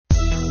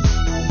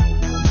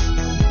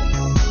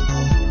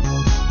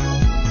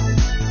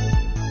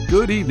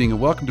Good evening and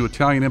welcome to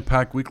Italian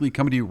Impact Weekly,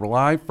 coming to you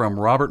live from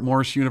Robert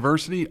Morris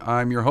University.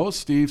 I'm your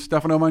host, Steve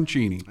Stefano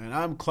Mancini. And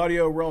I'm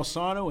Claudio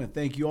Relsano, and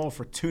thank you all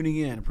for tuning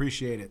in.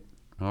 Appreciate it.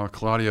 Oh,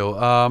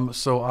 Claudio.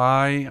 So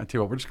I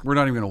tell you what, we're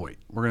not even going to wait.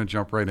 We're going to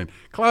jump right in.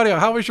 Claudio,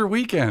 how was your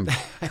weekend?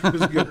 It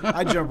was good.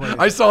 I jumped right in.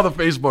 I saw the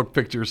Facebook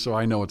pictures, so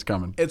I know it's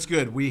coming. It's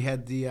good. We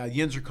had the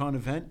YinzerCon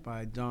event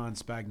by Don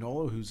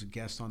Spagnuolo, who's a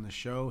guest on the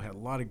show. Had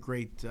met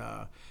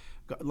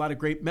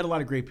a lot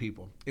of great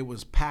people. It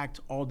was packed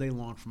all day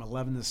long from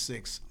 11 to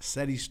 6.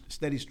 Steady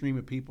stream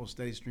of people.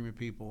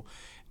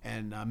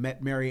 And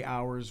met Mary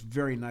Hours,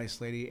 very nice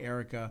lady.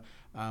 Erica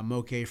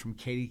Moke from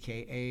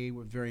KDKA,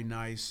 was very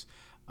nice.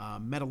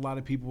 Met a lot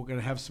of people. We're going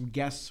to have some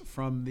guests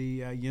from the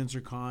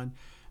YinzerCon.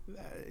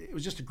 It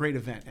was just a great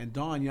event. And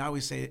Don, I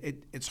always say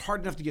it's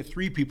hard enough to get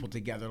 3 people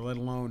together, let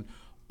alone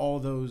all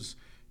those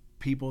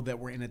people that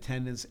were in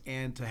attendance,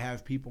 and to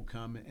have people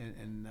come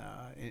and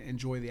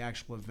enjoy the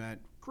actual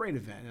event. Great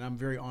event, and I'm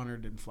very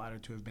honored and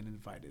flattered to have been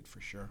invited,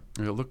 for sure.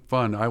 It looked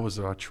fun. I was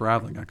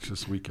traveling actually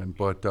this weekend,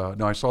 but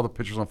no, I saw the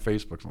pictures on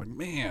Facebook. I'm like,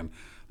 man,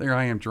 there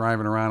I am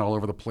driving around all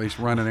over the place,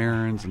 running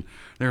errands, and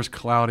there's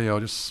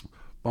Claudio just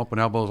bumping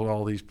elbows with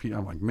all these people.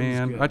 I'm like,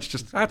 man,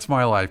 that's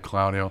my life,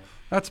 Claudio.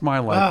 That's my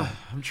life.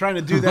 I'm trying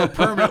to do that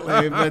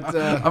permanently, but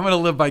I'm going to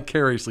live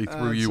vicariously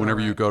through you whenever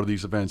you go to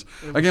these events.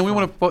 Again, we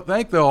want to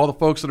thank all the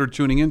folks that are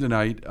tuning in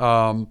tonight.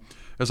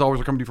 As always,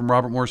 we're coming to you from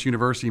Robert Morris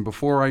University. And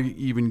before I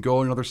even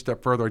go another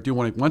step further, I do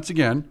want to, once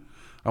again,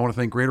 I want to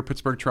thank Greater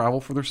Pittsburgh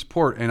Travel for their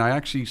support. And I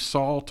actually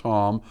saw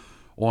Tom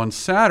on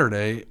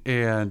Saturday,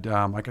 and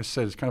like I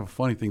said, it's kind of a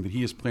funny thing that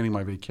he is planning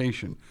my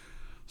vacation.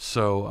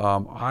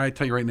 So I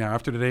tell you right now,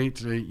 after today,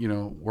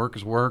 work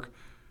is work.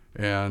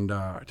 And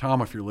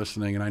Tom, if you're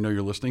listening, and I know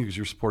you're listening because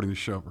you're supporting the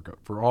show,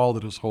 for all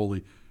that is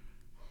holy,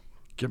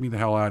 get me the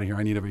hell out of here.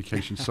 I need a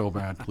vacation so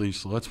bad,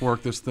 please. So let's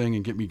work this thing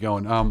and get me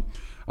going.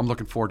 I'm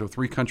looking forward to a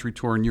 3-country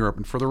tour in Europe.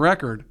 And for the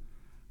record,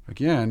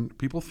 again,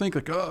 people think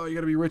like, oh, you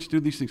got to be rich to do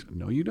these things.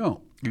 No, you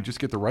don't. You just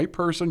get the right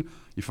person,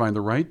 you find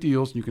the right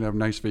deals, and you can have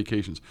nice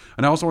vacations.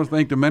 And I also want to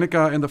thank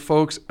Domenica and the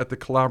folks at the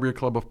Calabria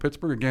Club of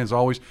Pittsburgh. Again, as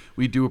always,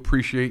 we do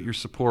appreciate your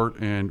support,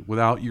 and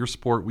without your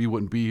support, we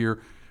wouldn't be here.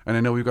 And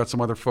I know we've got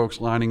some other folks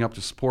lining up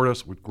to support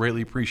us. We'd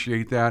greatly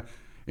appreciate that.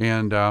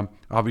 And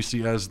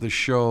obviously, as the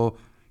show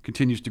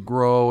continues to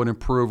grow and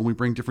improve, and we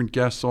bring different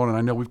guests on, and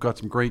I know we've got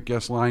some great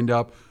guests lined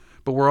up,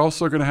 but we're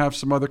also going to have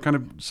some other kind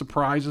of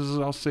surprises,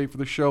 I'll say, for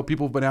the show.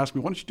 People have been asking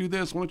me, why don't you do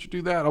this? Why don't you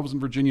do that? I was in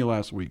Virginia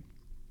last week,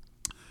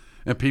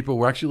 and people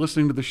were actually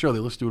listening to the show. They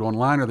listen to it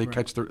online, or they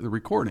catch the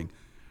recording,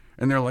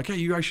 and they're like, hey,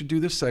 you guys should do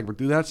this segment,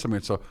 do that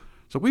segment. So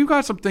we've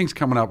got some things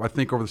coming up, I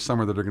think, over the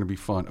summer that are going to be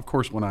fun. Of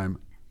course, when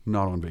I'm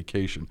not on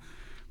vacation.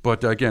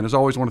 But again, as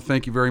always, I want to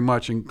thank you very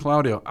much. And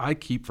Claudio, I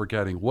keep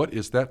forgetting, what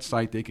is that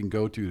site they can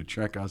go to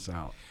check us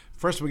out?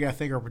 First, we got to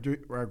thank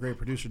our great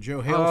producer,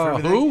 Joe Hale, for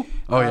everything. Who?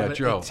 Oh, yeah,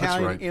 Joe.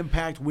 That's right.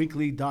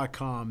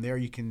 ItalianImpactWeekly.com. There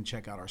you can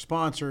check out our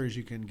sponsors.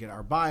 You can get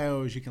our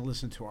bios. You can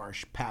listen to our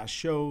past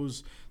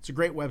shows. It's a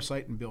great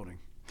website and building.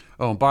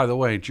 Oh, and by the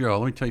way, Joe,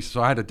 let me tell you.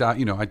 So I had to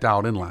I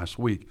dialed in last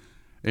week,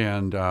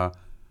 and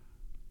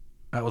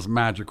that was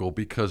magical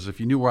because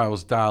if you knew where I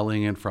was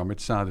dialing in from, it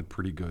sounded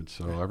pretty good.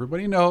 So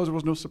everybody knows there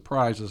was no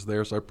surprises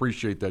there. So I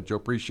appreciate that, Joe.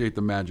 Appreciate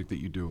the magic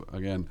that you do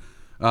again.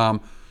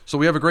 So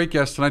we have a great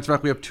guest tonight. In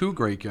fact, we have 2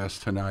 great guests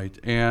tonight.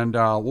 And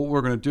what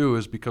we're going to do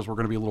is, because we're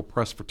going to be a little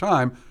pressed for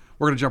time,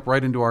 we're going to jump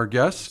right into our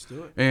guests.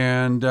 Let's do it.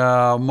 And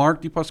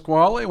Mark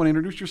DePasquale, I want to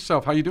introduce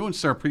yourself. How you doing,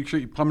 sir?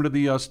 Appreciate you coming to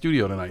the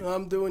studio tonight.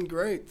 I'm doing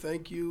great.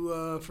 Thank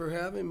you for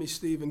having me,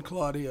 Steve and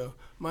Claudio.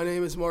 My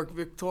name is Mark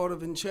Victor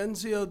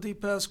Vincenzio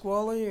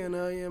DePasquale, and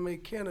I am a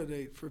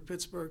candidate for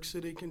Pittsburgh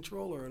City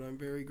Controller. And I'm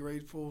very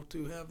grateful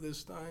to have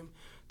this time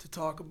to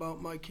talk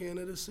about my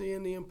candidacy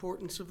and the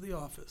importance of the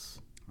office.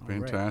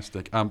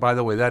 Fantastic. By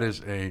the way, that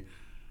is a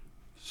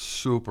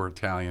super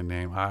Italian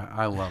name.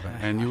 I love it.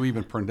 And you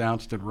even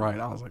pronounced it right.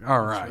 I was like,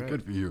 all right,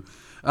 good for you.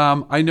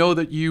 I know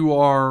that you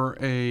are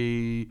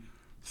a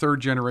 3rd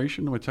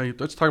generation. I'm going to tell you,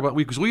 let's talk about,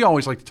 because we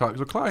always like to talk.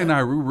 So Claudia and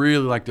I, we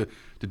really like to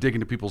dig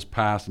into people's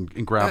past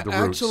and grab the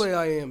roots. Actually,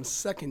 I am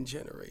 2nd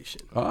generation.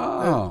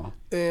 Oh.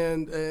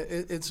 And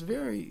it's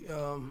very,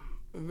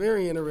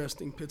 very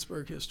interesting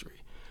Pittsburgh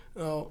history.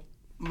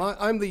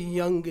 I'm the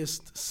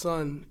youngest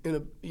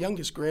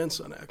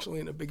grandson, actually,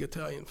 in a big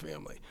Italian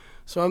family.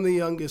 So I'm the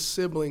youngest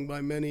sibling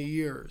by many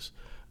years.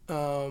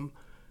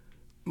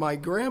 My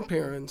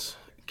grandparents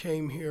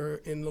came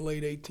here in the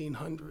late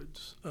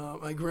 1800s.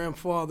 My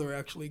grandfather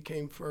actually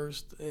came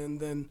first,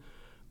 and then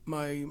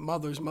my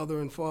mother's mother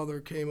and father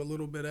came a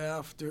little bit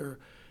after.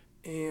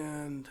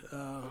 And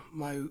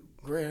my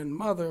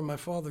grandmother, my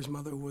father's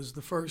mother, was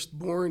the first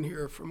born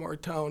here from our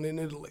town in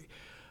Italy.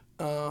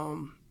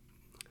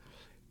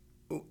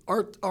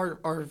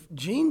 Our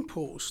gene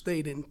pool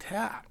stayed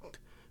intact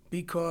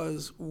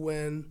because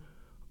when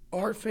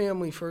our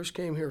family first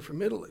came here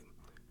from Italy,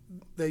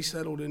 they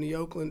settled in the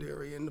Oakland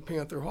area in the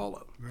Panther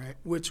Hollow, right,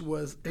 which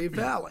was a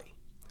valley,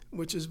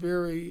 which is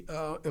very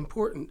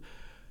important.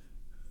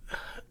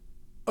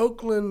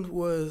 Oakland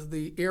was,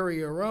 the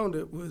area around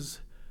it was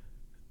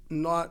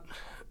not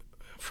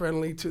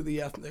friendly to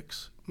the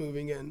ethnics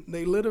moving in.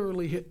 They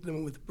literally hit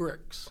them with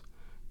bricks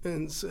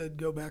and said,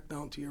 go back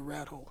down to your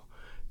rat hole.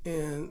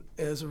 And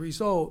as a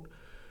result,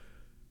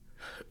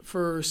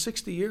 for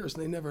 60 years,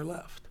 they never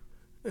left.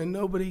 And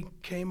nobody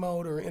came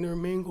out or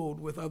intermingled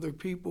with other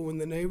people in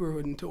the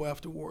neighborhood until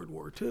after World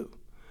War II.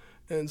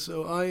 And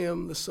so I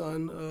am the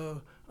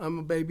son, I'm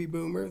a baby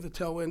boomer, the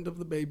tail end of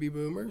the baby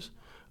boomers.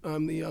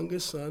 I'm the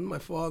youngest son. My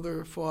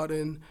father fought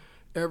in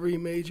every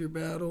major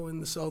battle in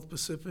the South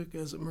Pacific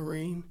as a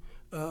Marine,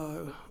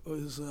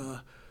 was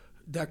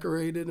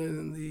decorated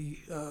in the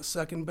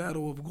Second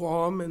Battle of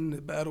Guam and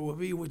the Battle of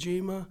Iwo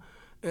Jima.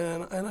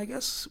 And I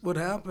guess what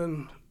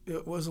happened,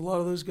 it was a lot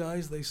of those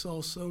guys, they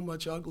saw so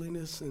much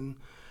ugliness and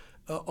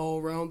all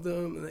around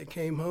them, and they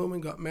came home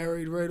and got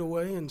married right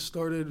away and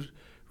started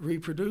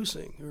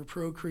reproducing or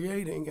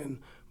procreating. And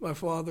my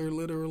father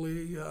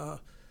literally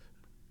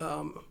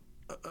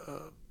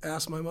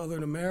asked my mother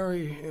to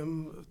marry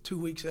him 2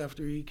 weeks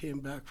after he came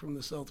back from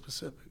the South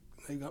Pacific.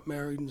 They got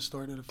married and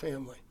started a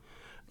family.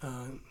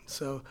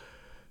 So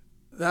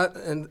that,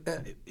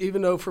 and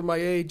even though for my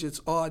age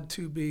it's odd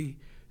to be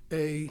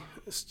a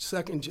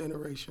second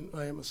generation,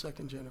 I am a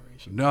second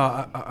generation.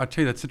 No, I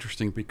tell you that's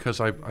interesting because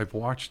I've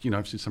watched,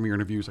 I've seen some of your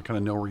interviews. I kind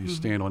of know where you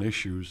stand on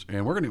issues,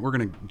 and we're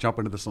gonna jump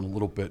into this in a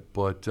little bit.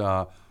 But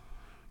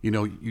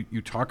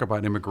you talk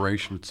about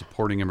immigration and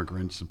supporting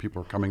immigrants, and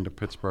people are coming to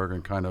Pittsburgh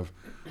and kind of,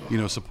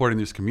 supporting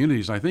these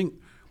communities. And I think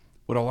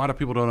what a lot of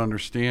people don't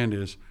understand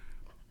is,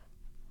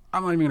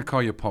 I'm not even going to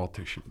call you a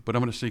politician, but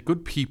I'm going to say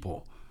good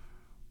people.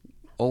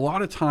 A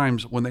lot of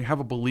times when they have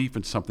a belief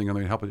in something and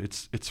they help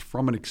it, it's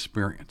from an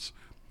experience.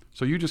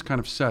 So you just kind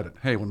of said it.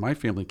 Hey, when my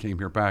family came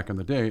here back in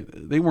the day,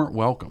 they weren't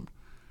welcomed.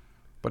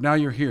 But now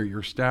you're here,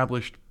 you're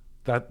established,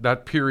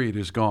 that period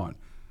is gone.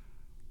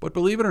 But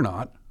believe it or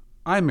not,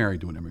 I'm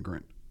married to an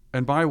immigrant.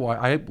 And by why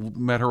I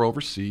met her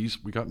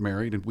overseas, we got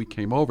married and we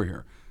came over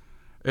here.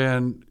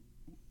 And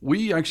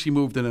we actually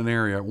moved in an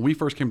area, when we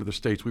first came to the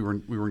States, we were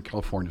in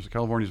California. So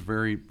California is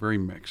very, very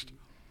mixed.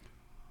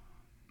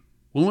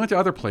 When we went to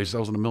other places, I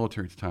was in the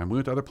military at the time, we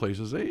went to other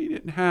places, they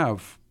didn't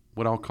have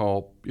what I'll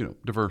call,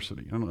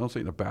 diversity. I don't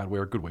say it in a bad way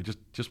or a good way,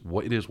 just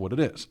what it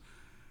is.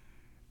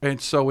 And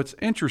so it's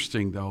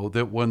interesting, though,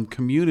 that when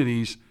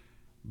communities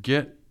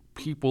get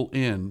people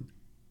in,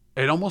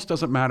 it almost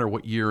doesn't matter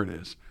what year it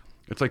is.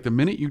 It's like the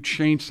minute you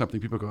change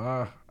something, people go,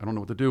 I don't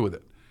know what to do with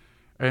it.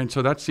 And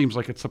so that seems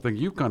like it's something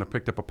you kind of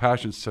picked up a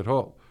passion and said,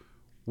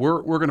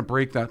 we're going to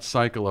break that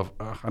cycle of,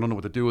 I don't know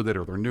what to do with it,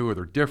 or they're new or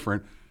they're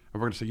different. And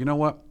we're going to say, you know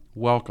what?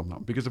 Welcome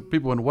them. Because if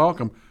people wouldn't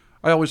welcome,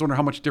 I always wonder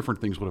how much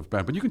different things would have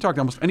been. But you can talk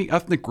to almost any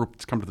ethnic group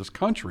that's come to this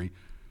country,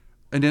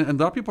 and a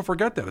lot of people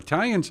forget that.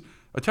 Italians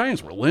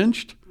were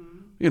lynched.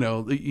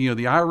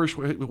 The Irish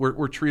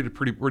were treated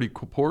pretty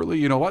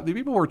poorly. A lot of the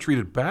people were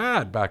treated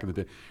bad back in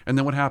the day. And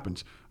then what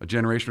happens? A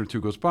generation or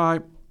two goes by.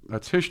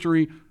 That's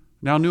history.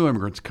 Now new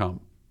immigrants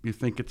come. You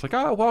think it's like,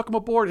 welcome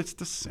aboard. It's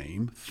the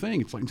same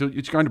thing. It's like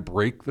it's trying to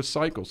break the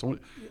cycle. So I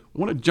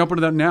want to jump into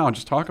that now and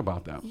just talk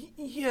about that.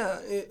 Yeah,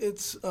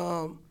 it's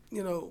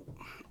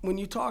when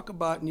you talk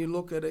about and you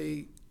look at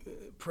a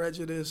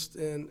prejudice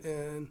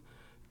and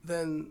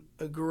then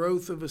a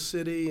growth of a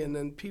city and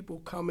then people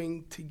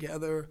coming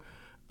together.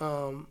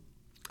 I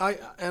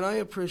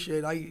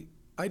appreciate. I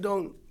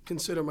don't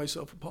consider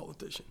myself a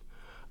politician.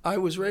 I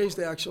was raised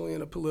actually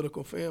in a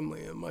political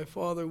family, and my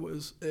father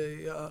was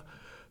a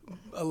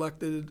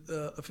elected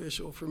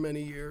official for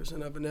many years,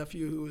 and I have a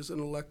nephew who is an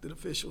elected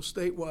official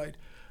statewide.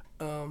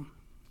 I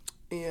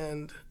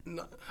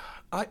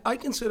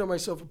consider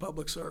myself a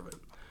public servant.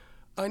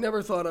 I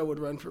never thought I would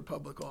run for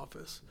public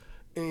office,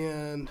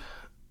 and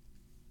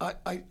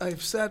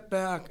I've sat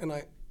back and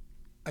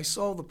I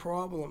saw the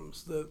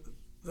problems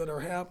that are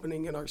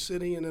happening in our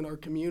city and in our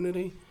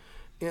community,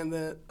 and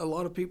that a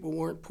lot of people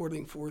weren't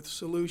putting forth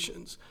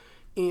solutions.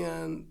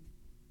 And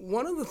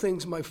one of the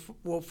things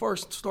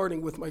first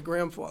starting with my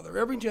grandfather,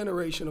 every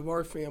generation of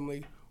our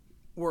family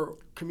were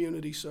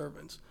community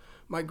servants.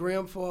 My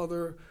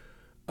grandfather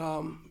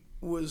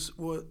was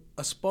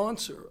a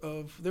sponsor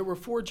of, there were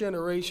 4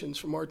 generations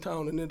from our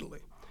town in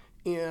Italy.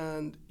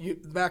 And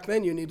back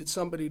then you needed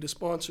somebody to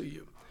sponsor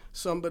you,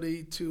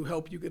 somebody to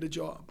help you get a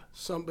job,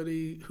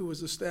 somebody who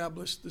was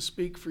established to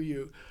speak for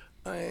you.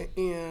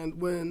 And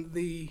when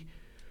the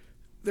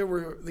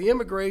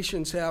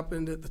immigrations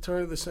happened at the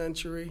turn of the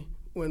century,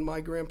 when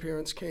my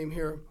grandparents came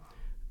here,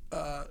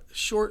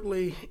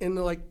 shortly in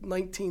the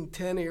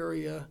 1910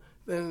 area,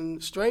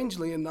 then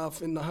strangely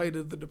enough in the height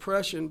of the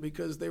Depression,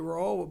 because they were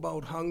all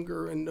about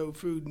hunger and no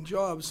food and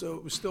jobs, so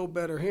it was still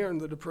better here in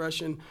the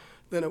Depression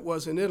than it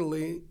was in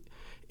Italy,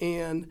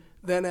 and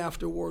then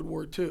after World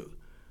War II.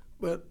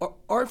 But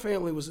our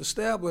family was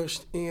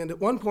established, and at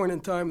one point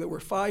in time there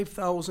were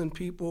 5,000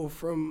 people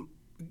from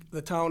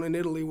the town in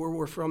Italy, where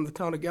we're from, the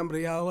town of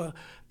Gambriella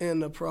in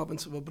the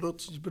province of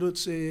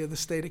Abruzzo, the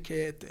state of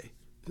Chieti.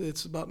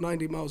 It's about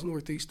 90 miles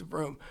northeast of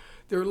Rome.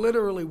 There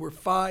literally were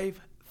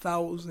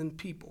 5,000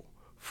 people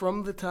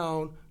from the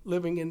town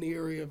living in the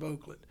area of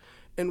Oakland.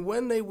 And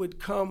when they would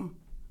come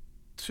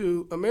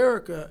to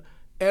America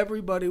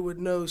everybody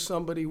would know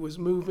somebody was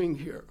moving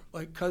here,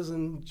 like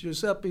cousin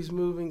Giuseppe's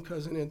moving,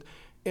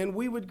 and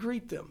we would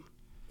greet them,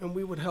 and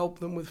we would help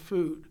them with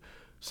food.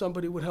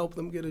 Somebody would help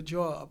them get a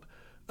job.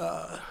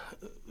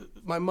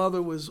 My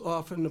mother was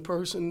often the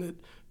person that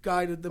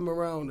guided them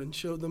around and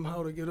showed them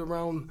how to get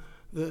around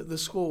the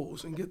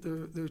schools and get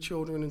their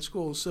children in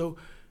schools. So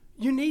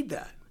you need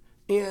that.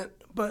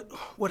 But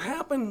what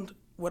happened,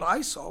 what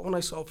I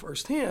saw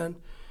firsthand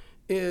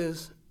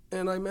is,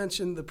 and I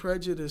mentioned the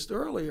prejudice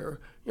earlier,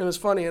 it's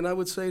funny, and I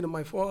would say to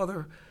my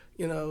father,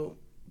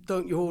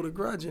 don't you hold a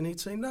grudge? And he'd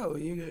say, no,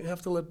 you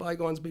have to let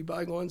bygones be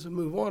bygones and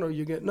move on, or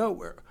you get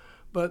nowhere.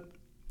 But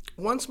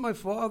once my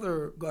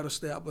father got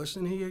established,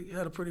 and he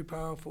had a pretty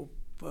powerful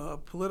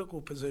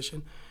political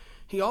position,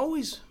 he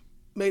always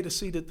made a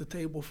seat at the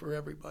table for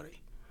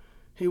everybody.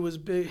 He was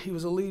big. He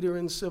was a leader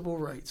in civil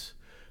rights.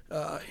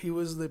 He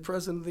was the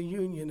president of the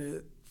union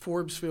at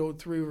Forbes Field,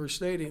 Three River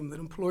Stadium, that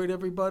employed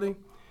everybody.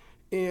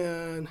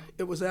 And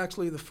it was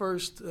actually the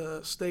first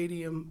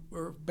stadium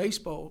or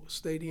baseball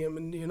stadium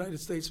in the United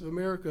States of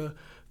America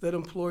that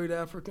employed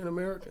African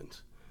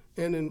Americans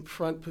and in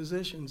front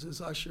positions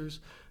as ushers.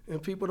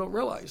 And people don't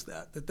realize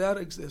that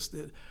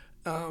existed.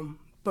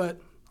 But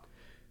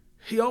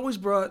he always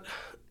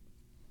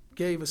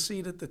gave a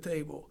seat at the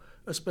table,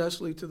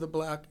 especially to the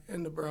black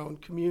and the brown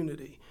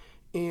community.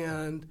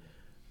 And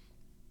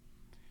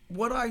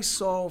what I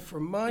saw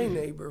from my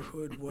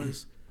neighborhood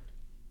was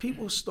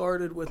people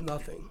started with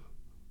nothing.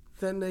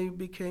 Then they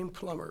became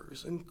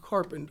plumbers and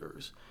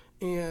carpenters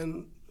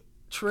and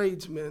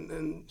tradesmen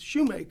and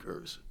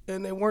shoemakers,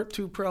 and they weren't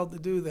too proud to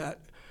do that.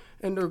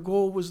 And their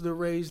goal was to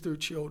raise their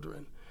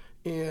children.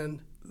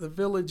 And the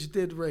village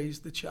did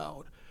raise the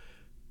child.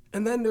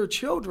 And then their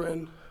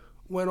children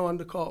went on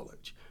to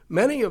college.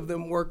 Many of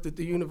them worked at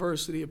the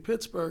University of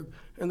Pittsburgh,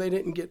 and they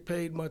didn't get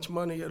paid much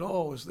money at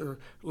all as they're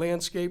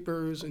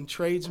landscapers and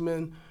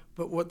tradesmen.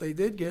 But what they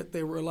did get,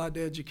 they were allowed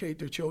to educate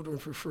their children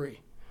for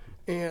free.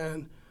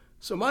 And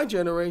so my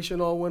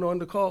generation all went on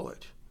to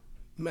college.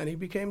 Many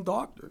became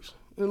doctors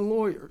and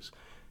lawyers.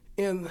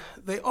 And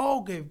they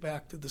all gave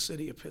back to the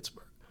city of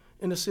Pittsburgh.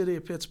 And the city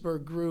of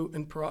Pittsburgh grew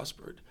and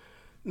prospered.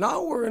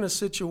 Now we're in a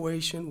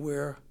situation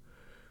where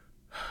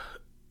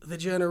the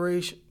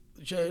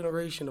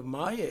generation of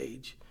my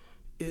age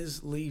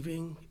is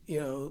leaving.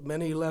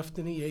 Many left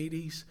in the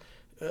 80s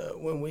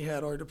when we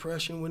had our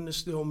depression, when the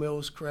steel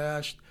mills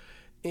crashed.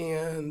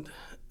 And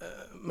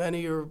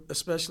many are,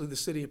 especially the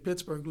city of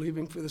Pittsburgh,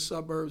 leaving for the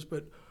suburbs.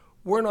 But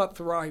we're not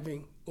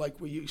thriving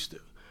like we used to.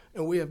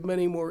 And we have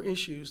many more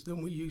issues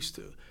than we used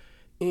to.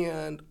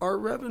 And our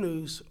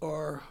revenues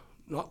are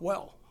not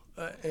well.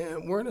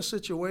 And we're in a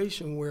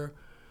situation where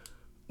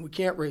we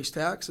can't raise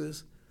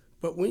taxes,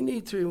 but we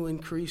need to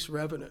increase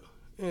revenue.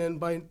 And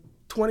by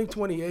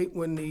 2028,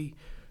 when the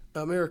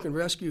American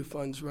Rescue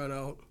Funds run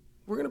out,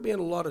 we're going to be in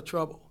a lot of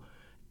trouble.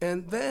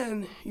 And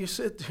then you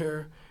sit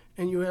there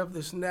and you have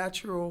this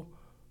natural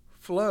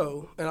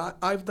flow. And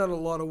I've done a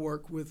lot of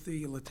work with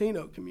the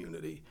Latino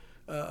community.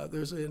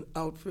 There's an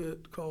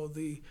outfit called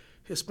the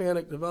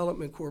Hispanic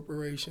Development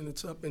Corporation.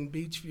 It's up in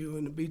Beachview,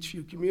 in the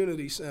Beachview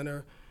Community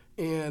Center.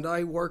 And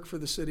I work for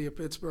the city of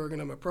Pittsburgh,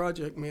 and I'm a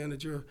project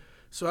manager.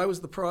 So I was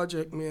the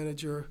project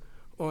manager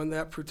on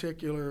that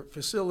particular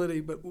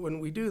facility. But when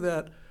we do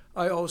that,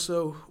 I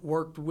also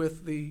worked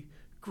with the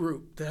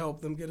group to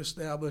help them get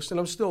established. And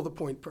I'm still the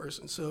point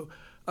person. So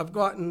I've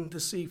gotten to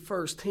see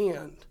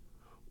firsthand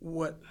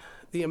what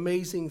the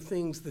amazing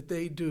things that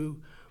they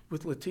do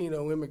with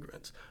Latino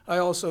immigrants. I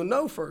also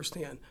know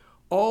firsthand,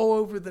 all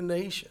over the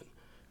nation,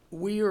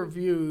 we are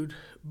viewed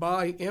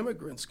by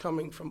immigrants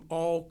coming from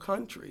all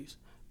countries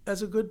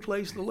as a good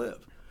place to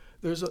live.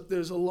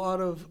 There's a lot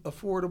of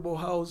affordable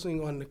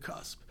housing on the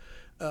cusp.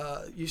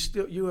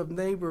 You have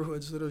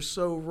neighborhoods that are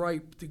so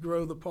ripe to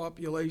grow the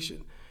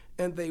population,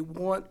 and they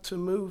want to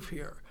move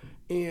here.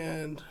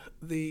 And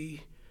the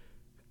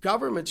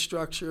government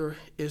structure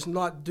is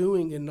not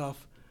doing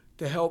enough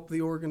to help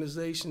the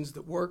organizations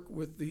that work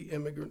with the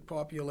immigrant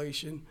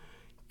population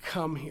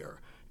come here.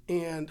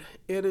 And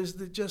it is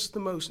just the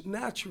most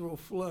natural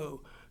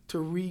flow to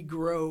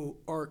regrow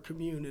our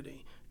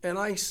community. And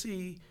I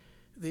see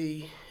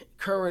the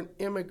current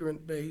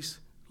immigrant base,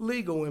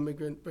 legal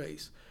immigrant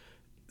base,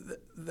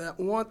 that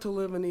want to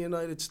live in the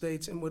United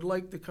States and would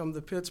like to come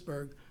to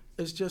Pittsburgh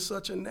is just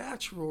such a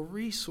natural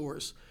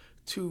resource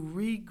to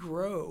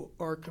regrow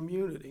our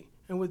community,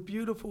 and with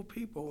beautiful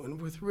people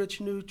and with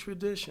rich new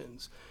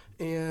traditions.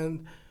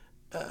 And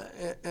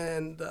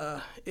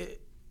it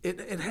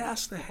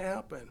has to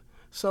happen.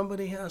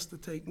 Somebody has to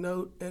take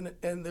note,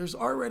 and there's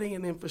already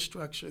an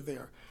infrastructure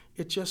there.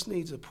 It just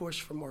needs a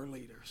push from our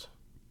leaders.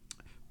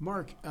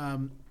 Mark,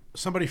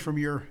 somebody from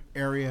your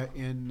area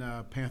in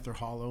Panther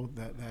Hollow,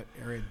 that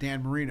area,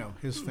 Dan Marino,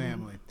 his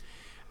family.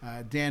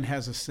 Dan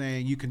has a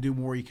saying, you can do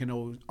more, you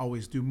can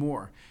always do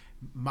more.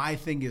 My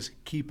thing is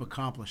keep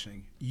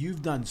accomplishing.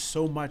 You've done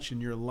so much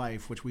in your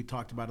life, which we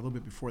talked about a little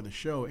bit before the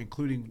show,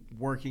 including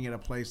working at a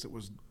place that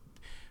was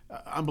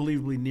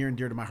unbelievably near and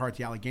dear to my heart,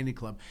 the Allegheny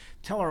Club.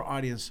 Tell our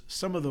audience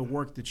some of the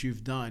work that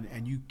you've done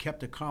and you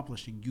kept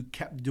accomplishing. You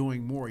kept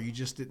doing more. You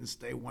just didn't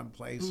stay one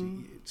place,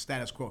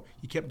 status quo.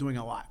 You kept doing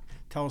a lot.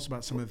 Tell us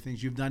about some of the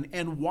things you've done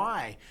and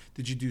why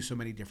did you do so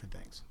many different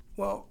things?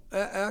 Well,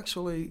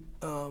 actually,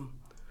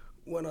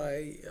 when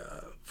I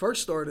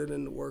first started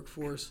in the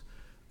workforce,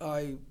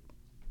 I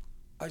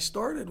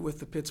started with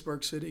the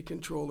Pittsburgh City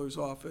Controller's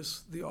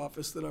office, the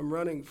office that I'm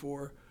running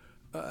for.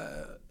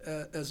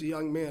 As a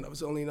young man, I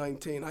was only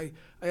 19. I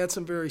had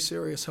some very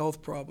serious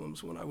health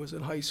problems when I was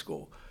in high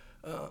school.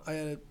 I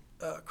had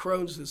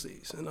Crohn's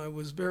disease, and I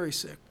was very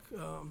sick,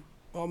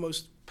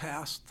 almost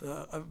passed.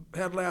 I've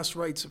had last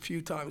rites a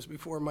few times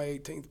before my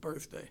 18th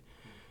birthday.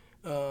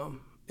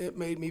 It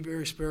made me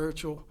very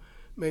spiritual,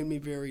 made me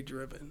very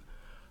driven.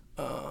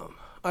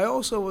 I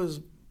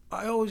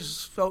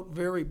always felt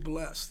very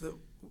blessed that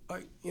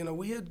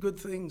we had good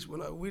things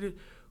when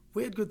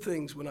we had good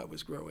things when I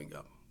was growing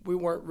up. We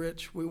weren't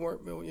rich, we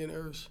weren't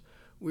millionaires,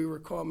 we were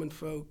common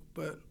folk,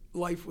 but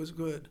life was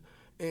good.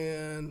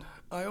 And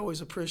I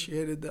always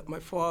appreciated that my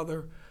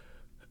father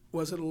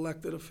was an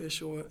elected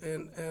official,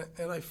 and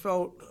I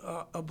felt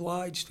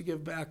obliged to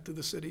give back to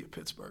the city of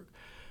Pittsburgh.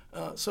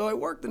 So I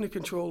worked in the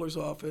controller's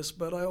office,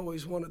 but I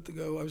always wanted to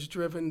go. I was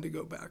driven to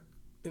go back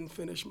and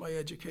finish my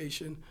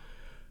education.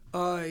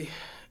 I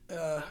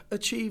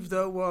achieved,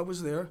 though, while I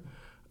was there.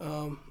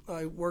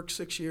 I worked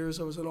 6 years.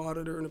 I was an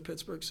auditor in the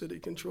Pittsburgh City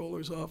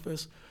Controller's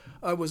office.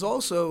 I was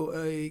also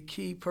a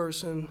key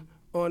person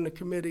on the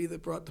committee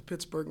that brought the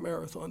Pittsburgh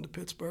Marathon to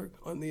Pittsburgh,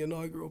 on the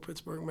inaugural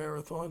Pittsburgh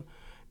Marathon.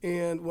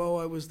 And while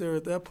I was there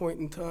at that point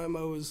in time,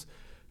 I was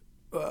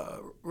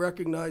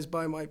recognized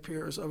by my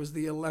peers. I was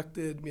the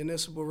elected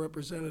municipal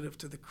representative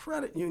to the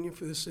credit union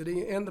for the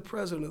city and the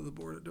president of the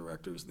board of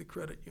directors of the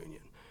credit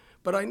union.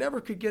 But I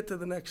never could get to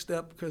the next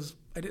step because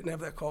I didn't have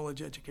that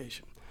college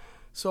education.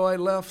 So I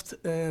left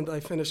and I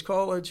finished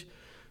college.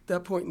 At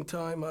that point in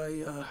time,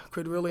 I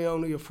could really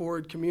only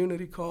afford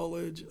community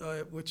college,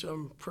 which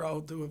I'm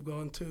proud to have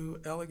gone to,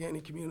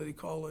 Allegheny Community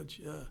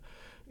College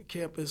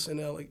campus in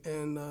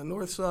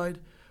Northside.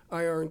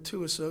 I earned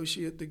 2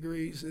 associate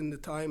degrees in the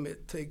time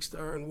it takes to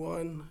earn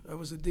one. I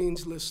was a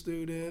Dean's List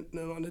student,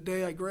 and on the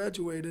day I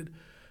graduated,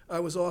 I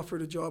was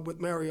offered a job with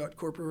Marriott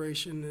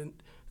Corporation in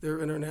their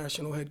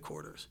international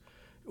headquarters.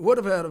 Would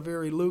have had a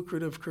very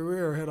lucrative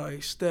career had I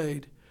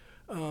stayed.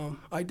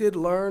 I did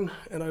learn,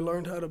 and I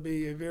learned how to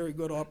be a very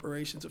good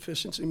operations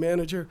efficiency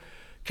manager.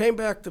 Came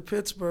back to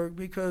Pittsburgh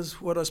because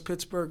what us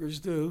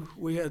Pittsburghers do,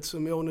 we had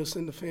some illness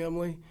in the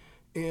family,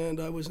 and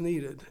I was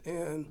needed.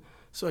 And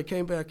so I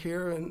came back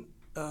here and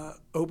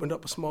opened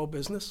up a small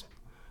business.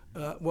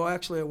 Well,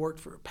 actually, I worked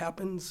for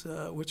Pappin's,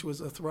 which was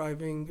a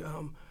thriving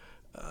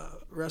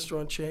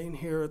restaurant chain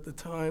here at the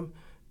time.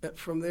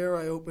 From there,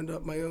 I opened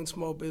up my own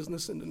small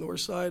business in the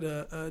north side,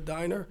 a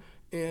diner,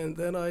 and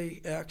then I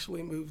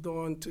actually moved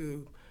on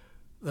to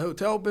the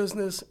hotel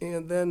business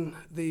and then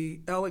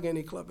the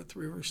Allegheny Club at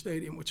Three River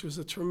Stadium, which was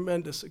a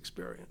tremendous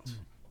experience.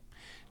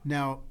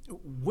 Now,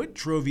 what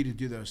drove you to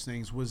do those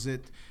things? Was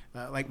it,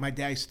 like my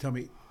dad used to tell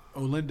me,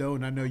 Lindo,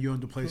 and I know you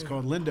owned a place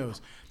called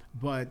Lindo's,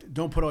 but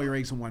don't put all your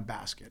eggs in one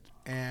basket.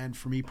 And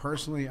for me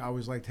personally, I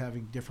always liked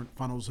having different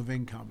funnels of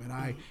income, and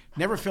I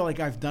never feel like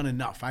I've done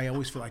enough. I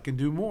always feel I can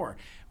do more.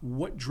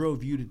 What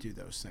drove you to do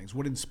those things?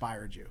 What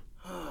inspired you?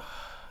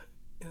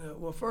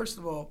 Well, first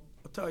of all,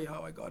 I'll tell you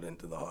how I got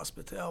into the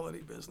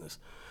hospitality business.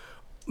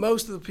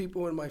 Most of the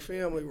people in my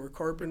family were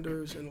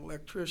carpenters and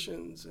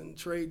electricians and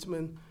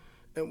tradesmen,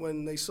 and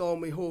when they saw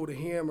me hold a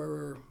hammer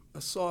or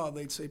a saw,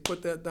 they'd say,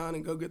 "Put that down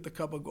and go get the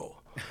cup of gold."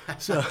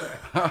 So,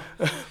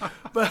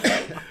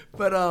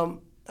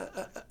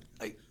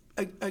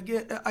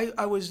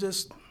 I was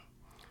just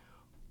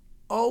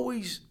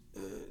always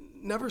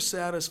never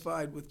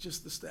satisfied with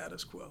just the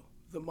status quo,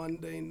 the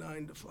mundane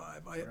 9 to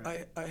 5.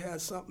 I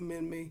had something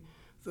in me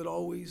that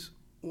always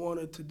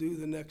wanted to do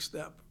the next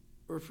step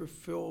or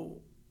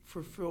fulfill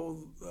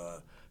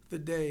the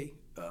day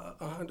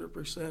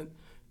 100%,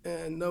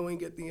 and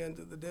knowing at the end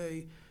of the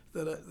day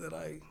that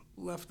I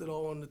left it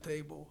all on the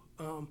table.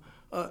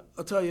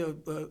 I'll tell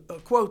you a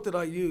quote that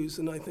I use,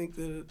 and I think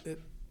that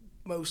it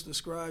most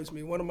describes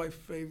me. One of my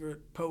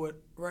favorite poet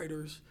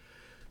writers,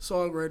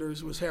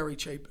 songwriters, was Harry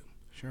Chapin.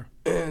 Sure.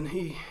 And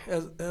he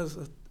has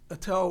a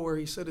tell where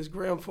he said his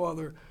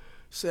grandfather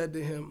said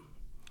to him,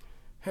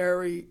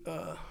 "Harry,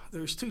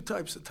 there's 2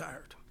 types of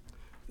tired.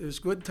 There's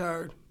good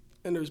tired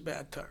and there's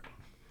bad tired."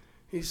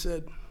 He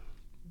said,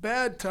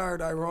 bad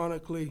tired,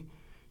 ironically,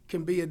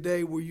 can be a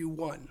day where you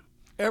won.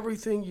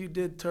 Everything you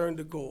did turned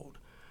to gold.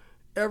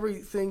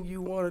 Everything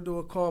you wanted to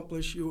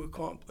accomplish, you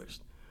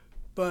accomplished.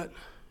 But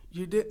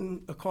you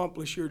didn't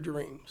accomplish your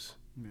dreams.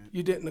 Right.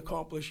 You didn't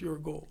accomplish your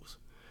goals.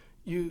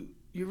 You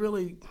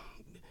really,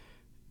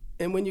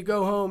 and when you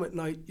go home at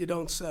night, you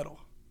don't settle.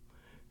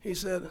 He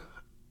said,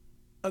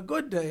 a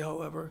good day,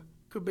 however,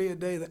 could be a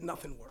day that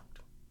nothing worked.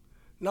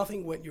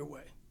 Nothing went your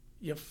way.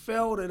 You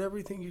failed at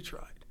everything you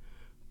tried,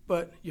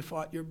 but you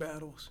fought your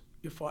battles,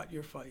 you fought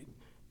your fight,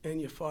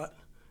 and you fought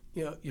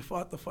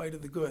the fight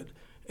of the good.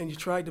 and you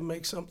tried to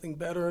make something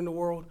better in the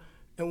world,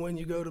 and when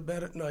you go to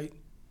bed at night,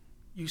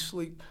 you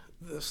sleep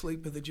the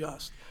sleep of the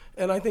just.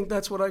 And I think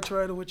that's what I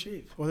try to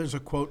achieve. Well, there's a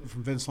quote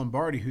from Vince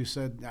Lombardi who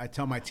said, I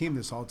tell my team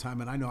this all the time,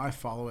 and I know I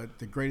follow it,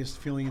 the greatest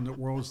feeling in the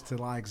world is to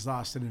lie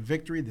exhausted in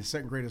victory. The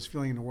second greatest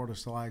feeling in the world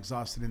is to lie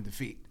exhausted in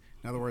defeat.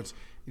 In other words,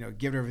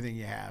 give it everything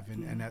you have,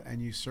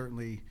 and you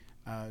certainly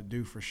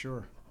do for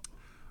sure.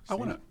 I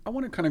want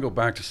to kind of go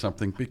back to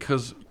something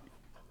because,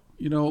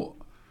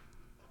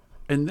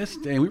 in this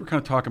day, and we were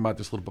kind of talking about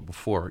this a little bit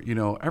before,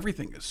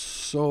 everything is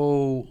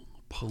so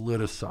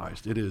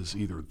politicized. It is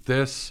either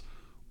this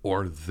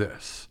or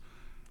this.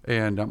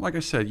 And like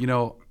I said,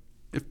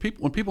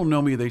 when people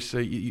know me, they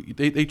say,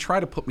 they try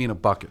to put me in a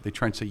bucket. They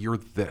try and say, you're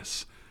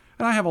this.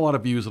 And I have a lot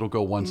of views that'll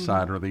go one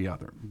side or the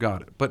other.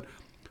 Got it. But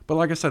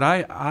like I said,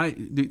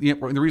 the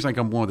reason I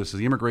come on with this is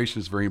the immigration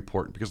is very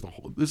important because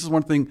this is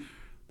one thing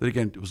that,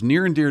 again, it was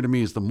near and dear to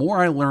me is the more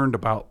I learned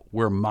about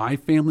where my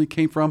family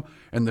came from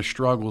and the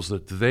struggles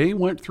that they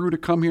went through to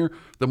come here,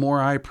 the more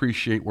I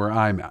appreciate where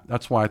I'm at.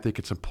 That's why I think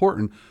it's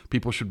important.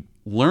 People should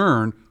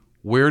learn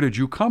where did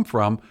you come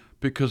from,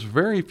 because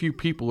very few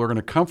people are going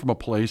to come from a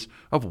place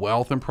of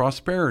wealth and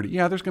prosperity.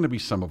 Yeah, there's going to be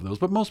some of those,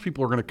 but most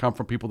people are going to come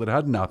from people that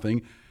had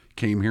nothing,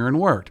 came here and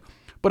worked.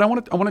 But I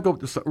want to go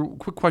with a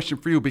quick question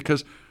for you,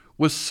 because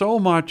with so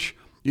much,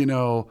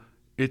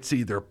 it's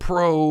either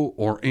pro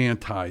or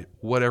anti,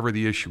 whatever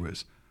the issue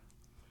is.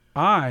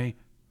 I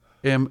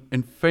am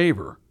in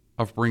favor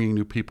of bringing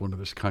new people into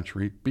this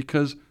country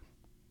because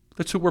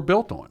that's who we're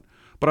built on.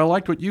 But I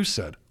liked what you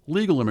said,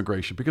 legal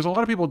immigration, because a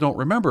lot of people don't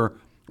remember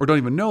or don't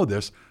even know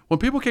this. When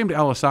people came to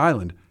Ellis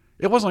Island,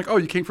 it wasn't like, oh,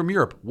 you came from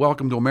Europe,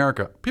 welcome to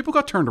America. People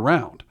got turned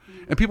around,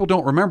 and people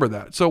don't remember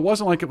that. So it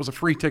wasn't like it was a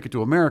free ticket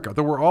to America.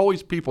 There were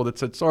always people that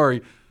said,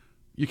 sorry,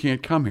 you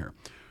can't come here.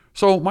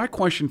 So my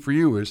question for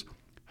you is,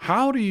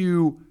 how do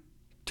you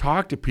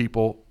talk to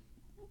people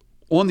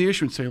on the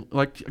issue and say,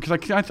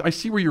 because I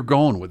see where you're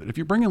going with it. If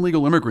you bring in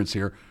legal immigrants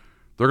here,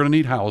 they're going to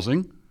need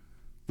housing,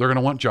 they're going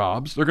to want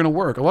jobs, they're going to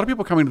work. A lot of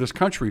people coming to this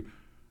country,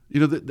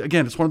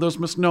 again, it's one of those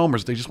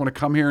misnomers. They just want to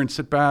come here and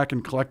sit back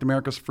and collect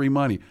America's free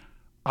money.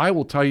 I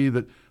will tell you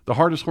that the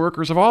hardest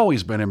workers have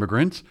always been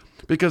immigrants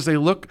because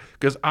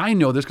I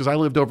know this because I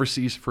lived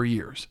overseas for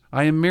years.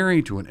 I am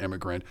married to an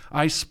immigrant.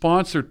 I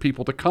sponsored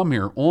people to come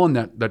here on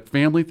that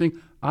family thing.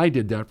 I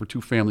did that for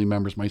 2 family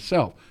members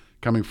myself,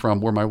 coming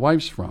from where my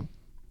wife's from.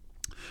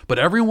 But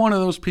every one of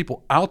those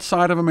people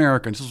outside of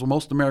America, and this is what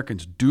most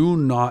Americans do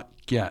not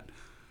get,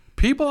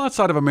 people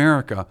outside of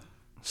America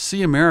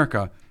see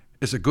America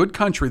as a good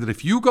country that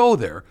if you go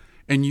there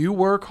and you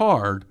work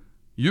hard,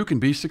 you can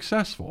be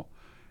successful.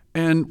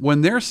 And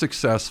when they're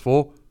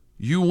successful,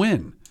 you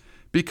win.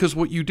 Because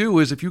what you do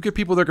is if you get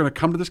people that are going to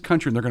come to this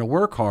country and they're going to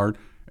work hard,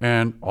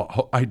 and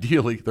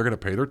ideally they're going to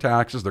pay their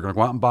taxes, they're going to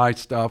go out and buy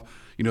stuff,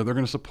 they're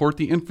going to support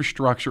the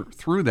infrastructure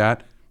through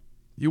that,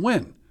 you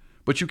win.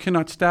 But you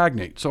cannot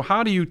stagnate. So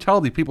how do you tell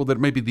the people that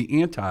may be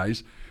the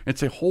antis and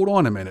say, hold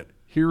on a minute,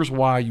 here's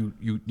why you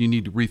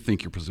need to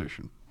rethink your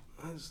position?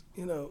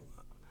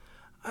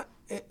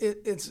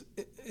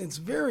 It's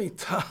very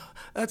tough.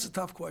 That's a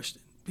tough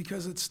question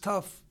because it's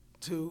tough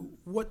to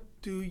what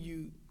do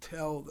you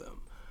tell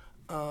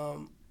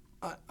them?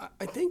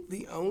 I think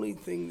the only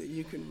thing that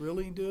you can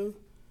really do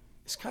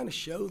is kind of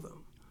show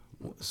them,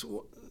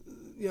 so,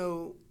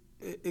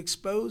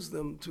 expose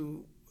them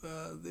to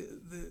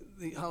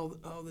how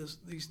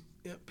these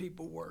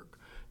people work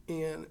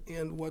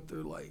and what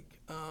they're like.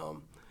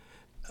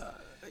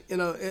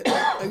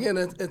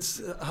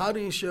 It's how do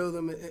you show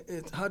them?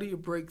 How do you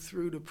break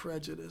through to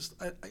prejudice?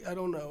 I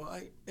don't know.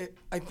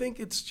 I think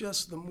it's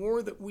just the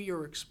more that we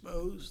are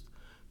exposed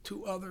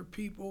to other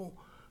people,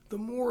 the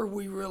more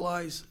we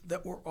realize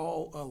that we're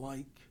all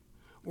alike.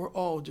 We're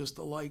all just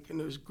alike, and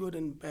there's good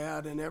and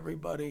bad in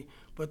everybody,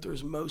 but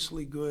there's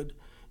mostly good.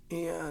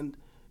 And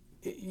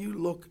you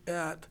look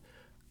at,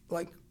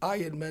 like I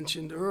had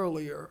mentioned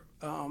earlier,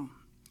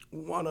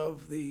 one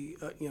of the,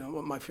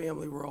 my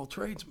family were all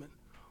tradesmen.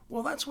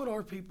 Well, that's what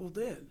our people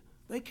did.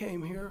 They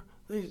came here,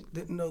 they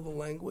didn't know the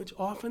language.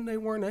 Often they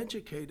weren't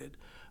educated,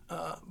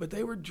 but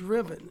they were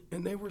driven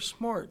and they were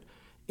smart.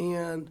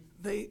 And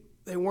they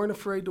weren't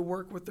afraid to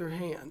work with their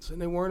hands,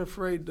 and they weren't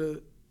afraid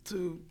to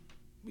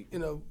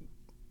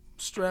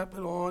strap it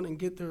on and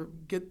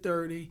get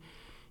dirty.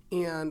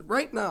 And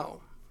right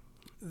now,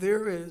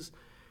 there is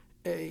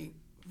a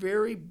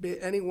very big,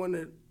 anyone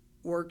that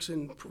works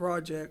in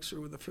projects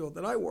or with the field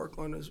that I work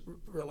on has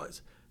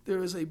realized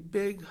there is a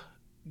big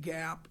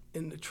gap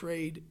in the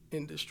trade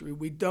industry.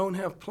 We don't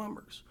have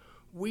plumbers.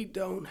 We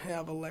don't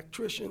have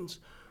electricians.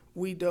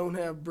 We don't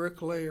have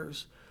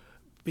bricklayers.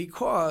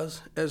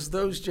 Because as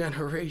those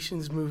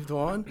generations moved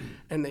on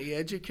and they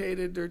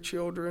educated their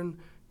children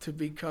to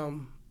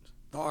become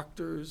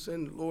doctors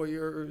and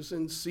lawyers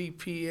and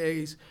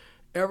CPAs,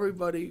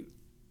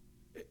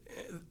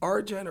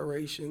 our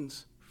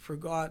generations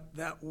forgot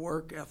that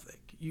work ethic.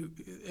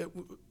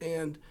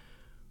 And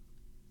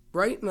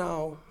right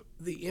now,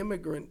 the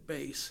immigrant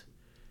base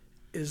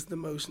is the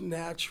most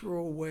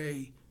natural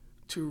way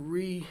to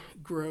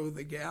regrow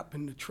the gap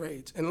in the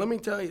trades. And let me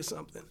tell you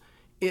something,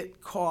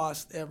 it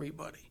costs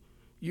everybody.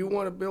 You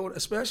want to build,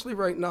 especially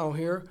right now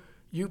here,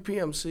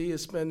 UPMC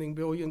is spending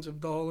billions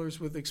of dollars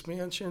with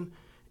expansion,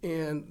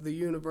 and the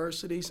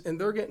universities, and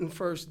they're getting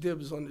first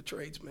dibs on the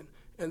tradesmen,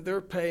 and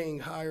they're paying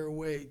higher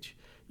wage.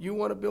 You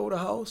want to build a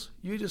house,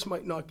 you just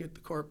might not get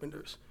the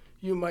carpenters.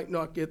 You might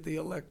not get the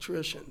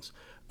electricians.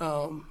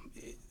 And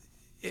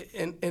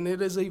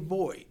it is a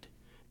void,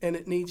 and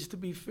it needs to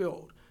be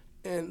filled.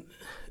 And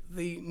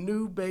the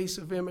new base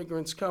of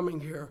immigrants coming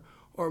here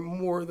are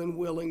more than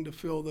willing to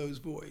fill those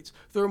voids.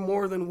 They're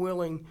more than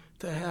willing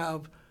to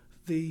have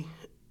the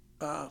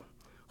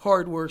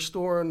hardware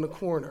store in the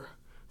corner.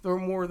 They're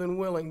more than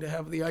willing to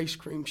have the ice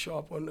cream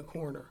shop on the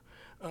corner.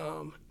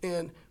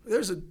 And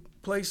there's a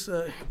place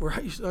where I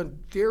used to,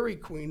 Dairy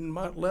Queen in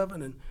Mount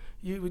Lebanon,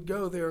 you would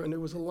go there and there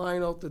was a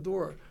line out the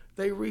door.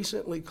 They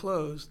recently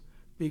closed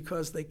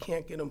because they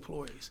can't get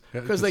employees.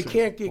 Because they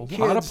can't get kids.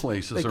 A lot of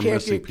places are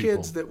missing people.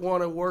 Kids that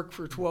want to work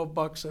for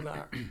 $12 an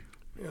hour.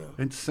 You know.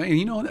 Insane.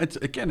 You know,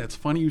 it's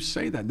funny you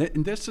say that.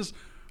 And this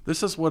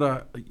is what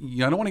I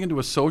don't want to get into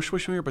a social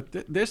issue here, but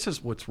this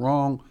is what's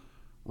wrong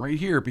right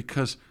here,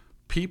 because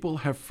people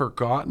have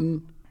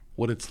forgotten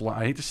what it's like.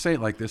 I hate to say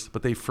it like this,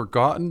 but they've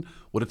forgotten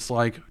what it's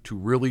like to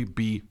really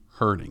be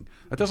hurting.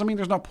 That doesn't mean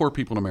there's not poor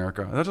people in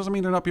America. That doesn't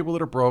mean there are not people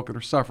that are broke and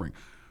are suffering.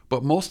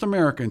 But most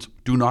Americans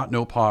do not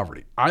know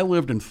poverty. I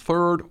lived in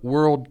third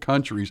world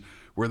countries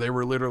where they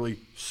were literally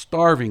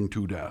starving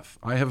to death.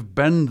 I have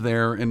been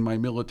there in my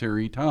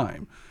military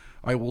time.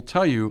 I will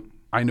tell you,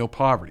 I know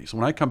poverty. So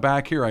when I come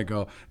back here, I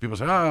go, people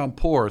say, I'm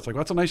poor. It's like,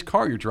 well, that's a nice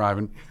car you're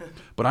driving.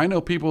 But I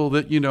know people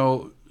that,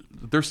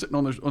 they're sitting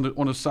on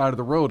the side of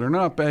the road. They're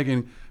not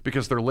begging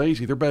because they're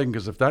lazy. They're begging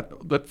because if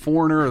that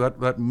foreigner or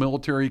that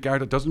military guy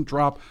that doesn't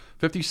drop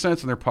 50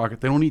 cents in their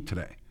pocket, they don't eat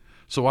today.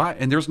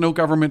 And there's no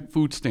government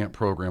food stamp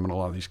program in a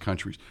lot of these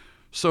countries.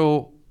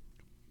 So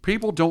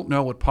people don't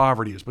know what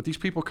poverty is. But these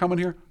people coming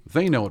here,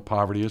 they know what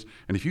poverty is.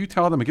 And if you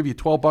tell them, I give you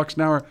 $12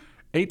 an hour,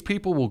 8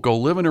 people will go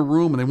live in a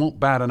room and they won't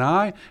bat an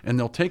eye, and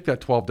they'll take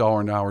that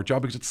 $12 an hour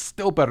job because it's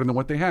still better than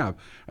what they have.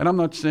 And I'm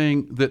not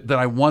saying that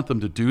I want them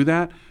to do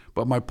that,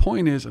 but my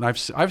point is, and I've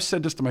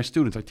said this to my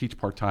students, I teach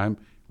part-time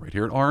right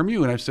here at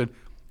RMU, and I've said,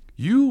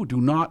 you do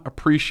not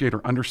appreciate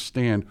or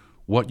understand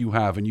what you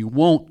have, and you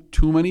won't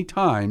too many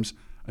times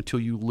until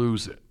you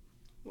lose it.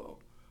 Well,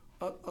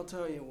 I'll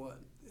tell you what,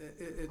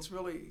 it's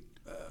really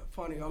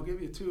funny. I'll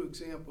give you 2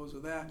 examples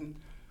of that, and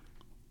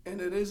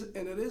it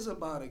is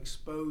about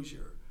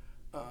exposure.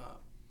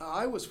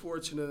 I was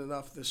fortunate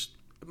enough,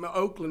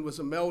 Oakland was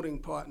a melting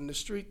pot, and the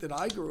street that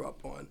I grew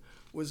up on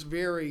was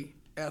very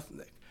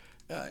ethnic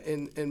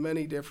in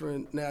many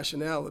different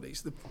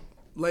nationalities. The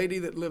lady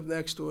that lived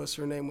next to us,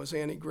 her name was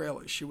Annie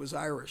Graylish. She was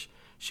Irish.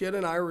 She had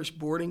an Irish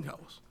boarding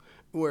house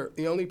where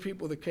the only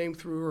people that came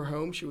through her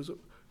home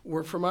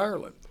were from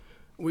Ireland.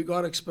 We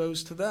got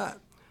exposed to that.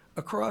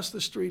 Across the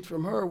street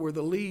from her were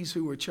the Lees,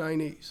 who were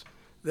Chinese.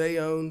 They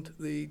owned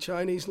the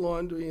Chinese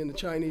laundry and the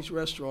Chinese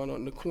restaurant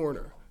on the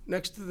corner.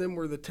 Next to them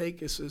were the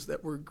Takuses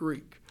that were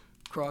Greek.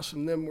 Across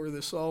from them were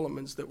the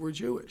Solomons that were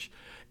Jewish.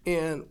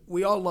 And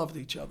we all loved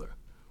each other.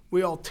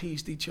 We all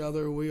teased each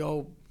other.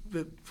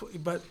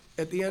 But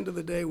at the end of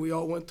the day, we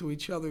all went to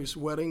each other's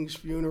weddings,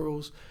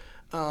 funerals.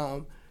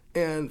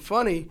 And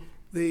funny,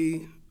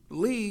 the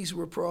Lees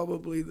were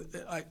probably,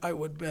 I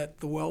would bet,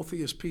 the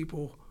wealthiest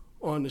people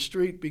on the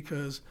street,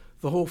 because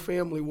the whole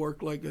family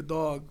worked like a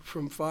dog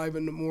from 5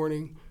 in the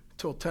morning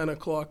till 10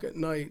 o'clock at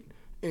night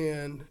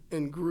and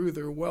grew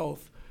their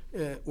wealth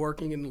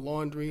working in the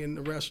laundry and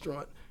the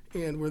restaurant,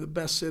 and were the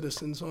best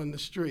citizens on the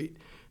street.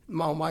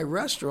 My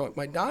restaurant,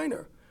 my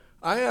diner,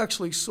 I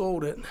actually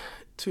sold it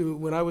to,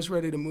 when I was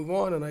ready to move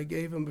on, and I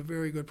gave him a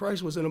very good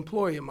price, was an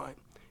employee of mine.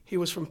 He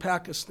was from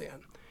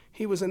Pakistan.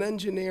 He was an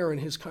engineer in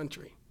his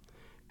country,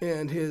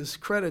 and his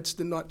credits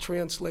did not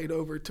translate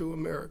over to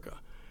America.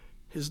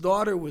 His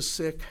daughter was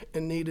sick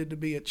and needed to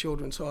be at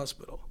Children's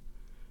Hospital.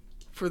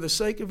 For the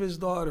sake of his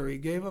daughter, he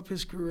gave up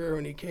his career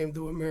and he came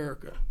to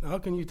America. Now, how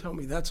can you tell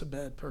me that's a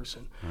bad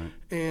person? Right.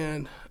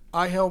 And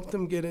I helped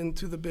him get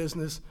into the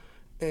business,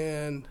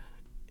 and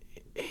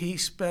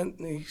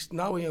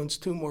now he owns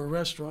 2 more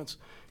restaurants.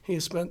 He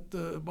has spent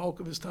the bulk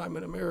of his time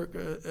in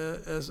America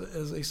as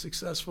a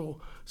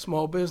successful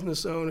small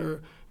business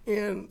owner,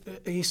 and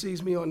he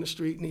sees me on the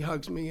street and he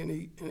hugs me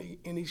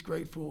and he's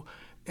grateful.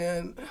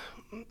 And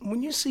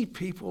when you see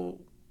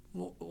people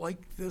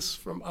like this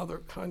from other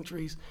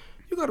countries,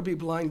 you got to be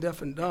blind,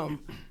 deaf, and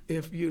dumb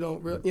if you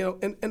don't really,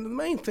 and the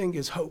main thing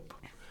is hope.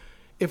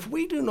 If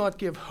we do not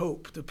give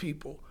hope to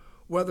people,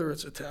 whether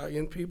it's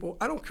Italian people,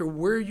 I don't care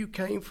where you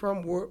came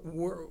from,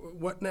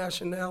 what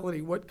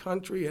nationality, what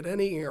country, at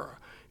any era,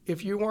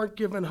 if you aren't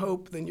given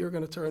hope, then you're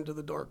going to turn to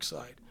the dark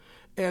side.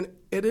 And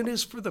it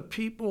is for the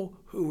people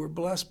who were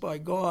blessed by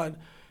God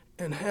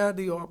and had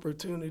the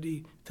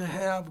opportunity to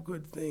have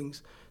good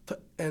things,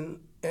 and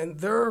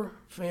their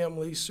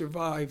families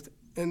survived,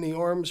 and the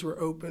arms were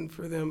open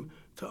for them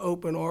to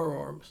open our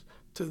arms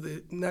to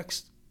the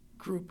next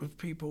group of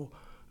people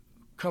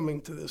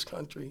coming to this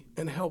country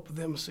and help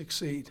them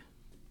succeed.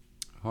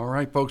 All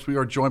right, folks, we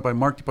are joined by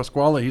Mark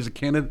DePasquale. He's a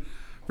candidate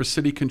for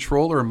city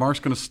controller, and Mark's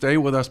going to stay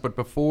with us. But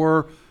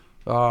before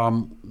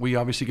we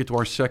obviously get to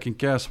our second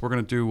guest, we're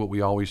going to do what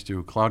we always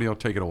do. Claudio,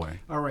 take it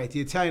away. All right.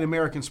 The Italian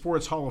American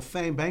Sports Hall of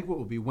Fame banquet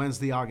will be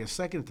Wednesday, August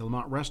 2nd at the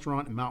Lamont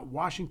Restaurant in Mount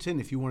Washington.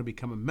 If you want to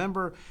become a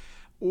member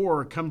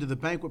or come to the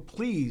banquet,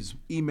 please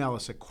email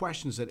us at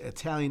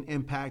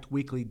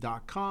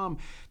questions@italianimpactweekly.com.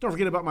 Don't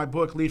forget about my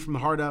book, Lead from the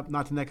Heart Up,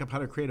 Not the Neck Up, How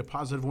to Create a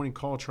Positive Winning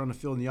Culture on the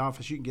Field and the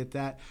Office. You can get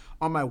that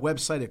on my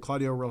website at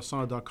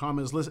claudiorelsano.com,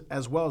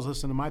 as well as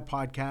listen to my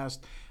podcast,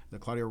 The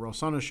Claudio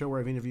Relsano Show,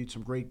 where I've interviewed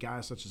some great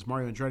guys such as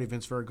Mario Andretti,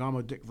 Vince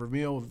Ferragamo, Dick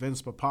Vermeil,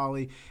 Vince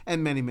Papali,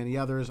 and many, many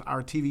others.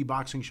 Our TV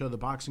boxing show, The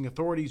Boxing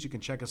Authorities, you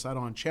can check us out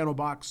on Channel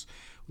Box.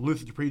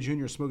 Luther Dupree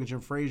Jr., Smoking Jim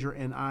Frazier,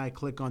 and I.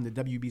 Click on the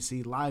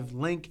WBC Live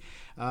link.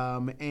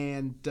 A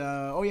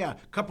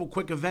couple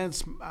quick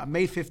events.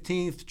 May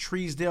 15th,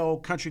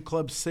 Treesdale Country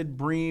Club, Sid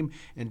Bream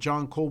and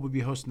John Cole will be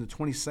hosting the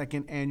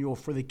 22nd annual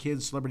For the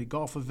Kids Celebrity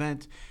Golf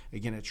event,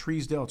 again at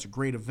Treesdale. It's a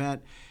great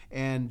event.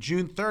 And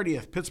June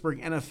 30th,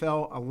 Pittsburgh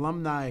NFL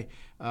alumni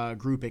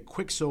group at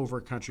Quicksilver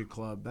Country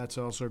Club. That's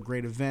also a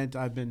great event.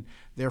 I've been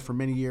there for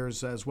many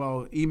years as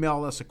well.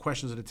 Email us at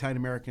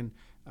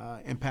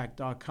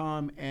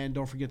questions@ItalianAmericanImpact.com, and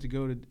don't forget to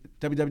go to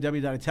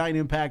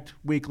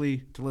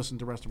www.ItalianImpactWeekly to listen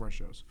to the rest of our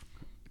shows.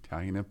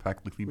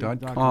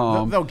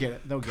 ItalianImpactWeekly.com. They'll get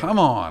it. Come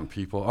on,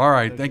 people. All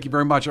right. Thank you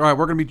very much. All right.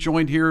 We're going to be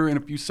joined here in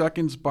a few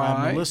seconds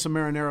by Melissa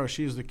Marinaro.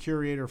 She is the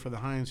curator for the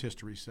Heinz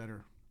History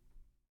Center.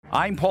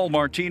 I'm Paul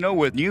Martino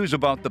with news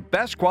about the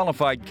best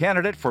qualified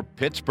candidate for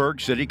Pittsburgh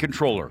City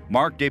Controller,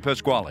 Mark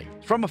DePasquale.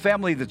 From a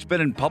family that's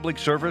been in public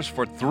service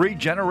for 3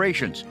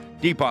 generations,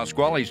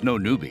 DePasquale's no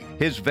newbie.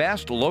 His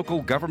vast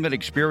local government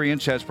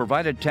experience has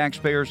provided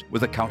taxpayers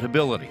with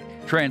accountability,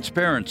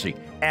 transparency,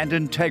 and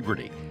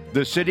integrity.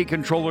 The city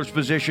controller's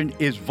position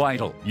is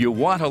vital. You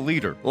want a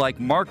leader like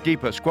Mark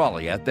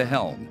DePasquale at the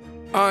helm.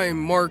 I'm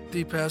Mark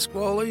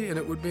DePasquale, and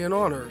it would be an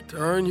honor to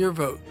earn your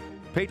vote.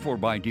 Paid for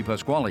by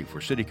DePasquale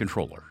for city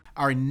controller.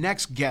 Our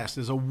next guest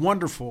is a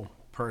wonderful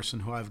person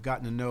who I've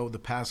gotten to know the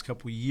past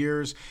couple of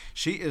years.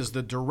 She is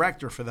the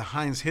director for the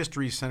Heinz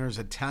History Center's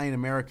Italian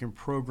American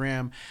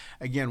program.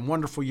 Again,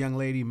 wonderful young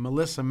lady,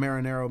 Melissa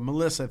Marinaro.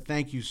 Melissa,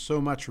 thank you so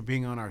much for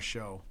being on our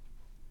show.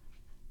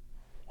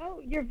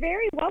 Oh, you're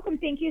very welcome.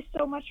 Thank you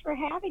so much for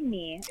having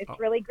me. It's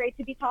really great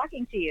to be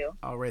talking to you.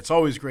 All right. It's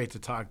always great to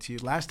talk to you.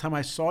 Last time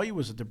I saw you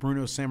was at the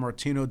Bruno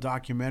Sammartino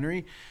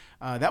documentary.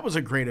 That was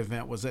a great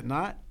event, was it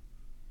not?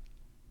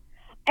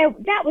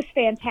 That was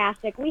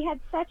fantastic. We had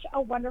such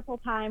a wonderful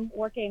time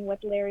working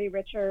with Larry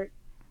Richert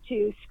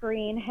to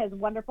screen his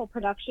wonderful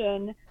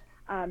production.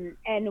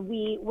 And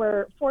we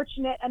were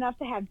fortunate enough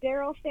to have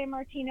Daryl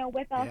Sammartino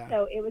with us. Yeah.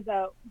 So it was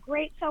a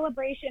great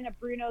celebration of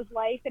Bruno's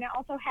life. And it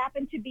also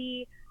happened to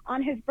be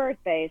on his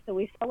birthday. So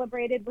we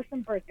celebrated with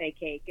some birthday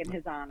cake in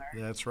his honor.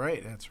 That's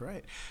right. That's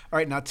right. All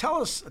right. Now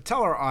tell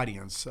our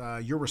audience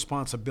your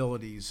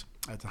responsibilities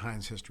at the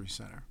Heinz History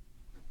Center.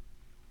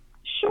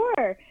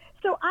 Sure.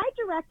 So I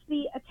direct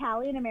the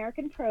Italian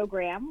American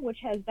program, which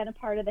has been a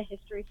part of the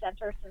History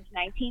Center since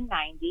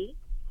 1990.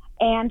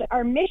 And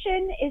our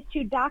mission is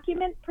to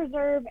document,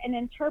 preserve, and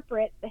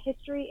interpret the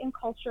history and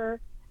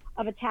culture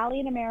of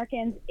Italian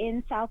Americans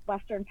in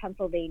southwestern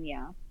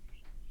Pennsylvania.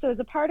 So as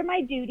a part of my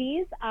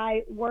duties,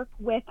 I work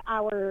with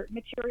our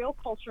material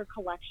culture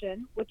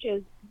collection, which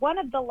is one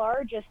of the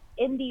largest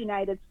in the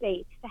United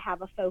States to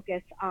have a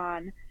focus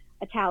on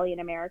Italian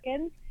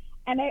Americans.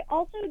 And I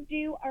also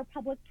do our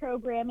public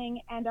programming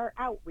and our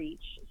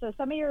outreach. So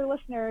some of your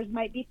listeners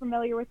might be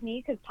familiar with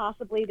me because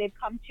possibly they've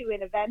come to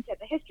an event at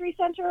the History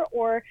Center,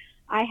 or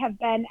I have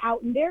been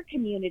out in their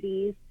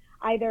communities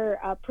either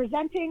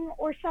presenting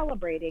or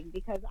celebrating,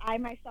 because I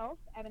myself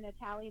am an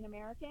Italian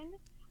American.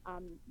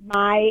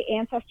 My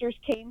ancestors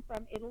came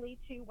from Italy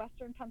to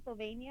Western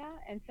Pennsylvania,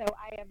 and so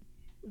I am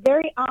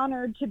very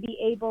honored to be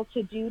able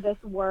to do this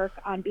work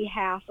on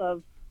behalf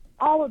of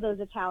all of those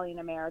Italian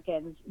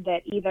Americans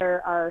that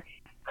either are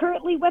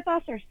currently with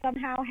us or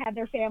somehow had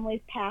their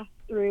families pass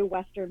through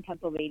Western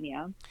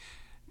Pennsylvania.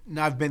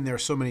 Now, I've been there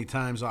so many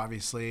times,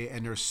 obviously,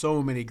 and there's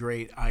so many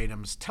great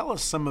items. Tell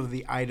us some of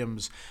the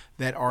items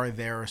that are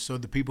there so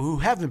the people who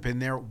haven't been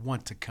there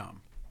want to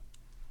come.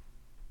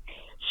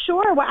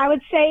 Sure. Well, I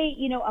would say,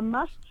 a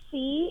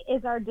must-see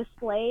is our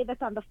display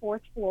that's on the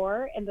 4th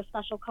floor in the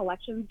Special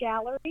Collections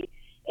Gallery.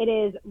 It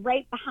is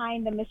right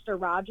behind the Mr.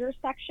 Rogers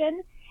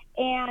section.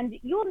 And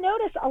you'll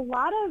notice a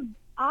lot of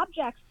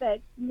objects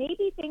that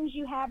maybe things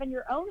you have in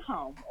your own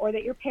home or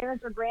that your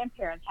parents or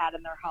grandparents had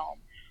in their home.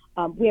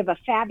 We have a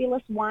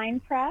fabulous wine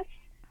press.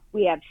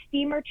 We have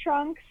steamer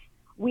trunks.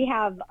 We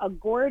have a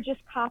gorgeous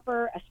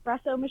copper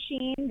espresso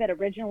machine that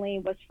originally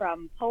was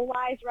from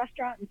Poli's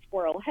restaurant in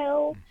Squirrel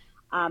Hill.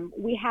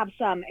 We have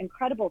some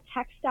incredible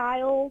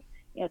textiles,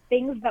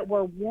 things that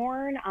were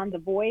worn on the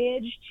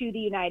voyage to the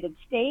United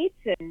States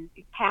and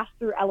passed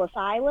through Ellis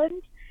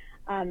Island.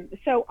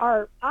 So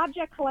our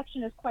object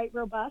collection is quite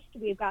robust.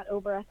 We've got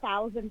over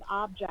 1,000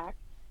 objects,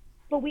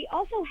 but we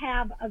also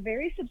have a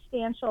very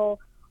substantial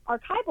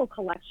archival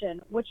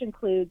collection, which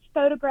includes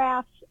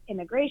photographs,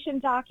 immigration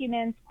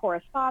documents,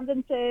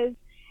 correspondences,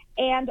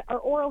 and our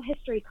oral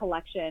history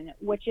collection,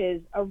 which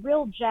is a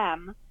real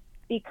gem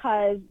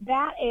because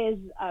that is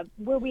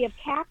where we have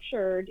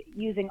captured,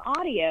 using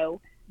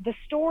audio, the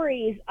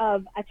stories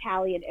of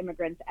Italian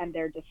immigrants and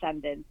their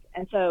descendants.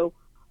 And so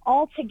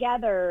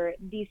altogether,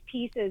 these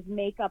pieces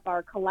make up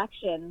our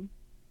collection,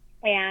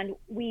 and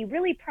we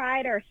really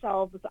pride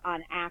ourselves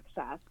on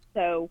access.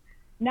 So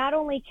not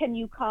only can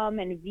you come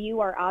and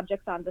view our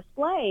objects on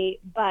display,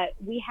 but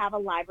we have a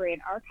library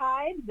and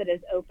archive that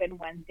is open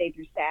Wednesday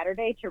through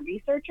Saturday to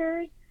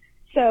researchers.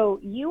 So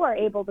you are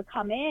able to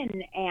come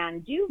in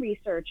and do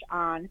research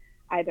on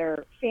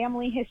either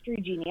family history,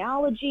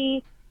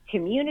 genealogy,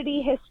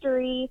 community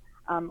history.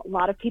 A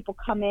lot of people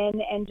come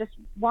in and just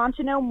want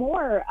to know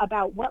more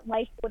about what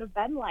life would have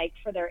been like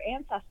for their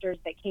ancestors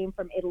that came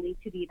from Italy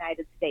to the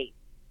United States.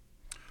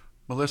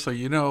 Melissa,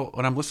 you know,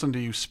 when I'm listening to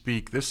you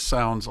speak, this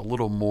sounds a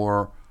little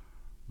more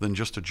than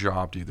just a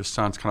job to you. This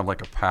sounds kind of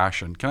like a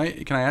passion. Can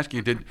I ask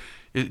you?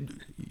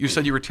 You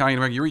said you were Italian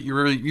American?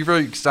 You're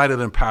very excited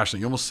and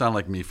passionate. You almost sound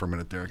like me for a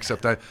minute there,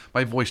 except that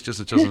my voice just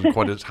isn't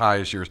quite as high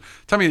as yours.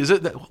 Tell me,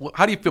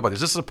 how do you feel about this?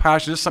 Is this a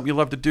passion? Is this something you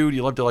love to do? Do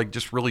you love to like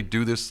just really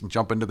do this and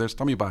jump into this?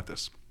 Tell me about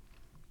this.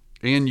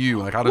 And you,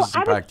 like, how does this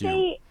impact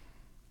you?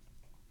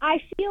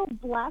 I feel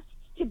blessed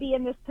to be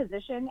in this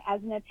position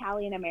as an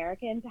Italian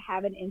American, to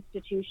have an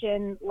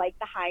institution like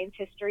the Heinz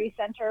History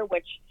Center,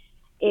 which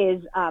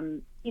is,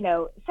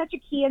 such a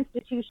key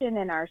institution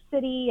in our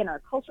city and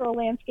our cultural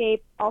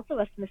landscape, also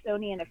a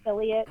Smithsonian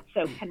affiliate,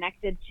 so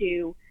connected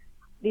to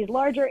these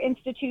larger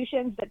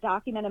institutions that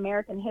document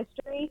American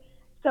history.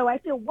 So I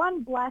feel,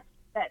 one, blessed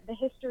that the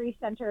History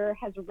Center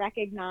has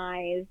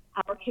recognized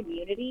our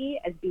community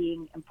as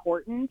being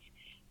important,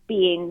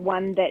 being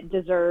one that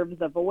deserves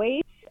a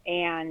voice,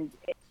 and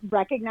it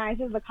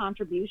recognizes the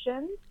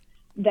contributions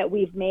that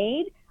we've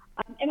made.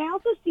 And I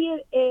also see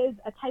it as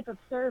a type of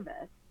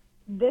service.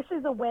 This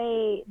is a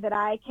way that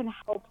I can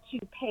help to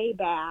pay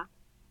back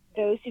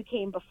those who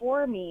came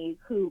before me,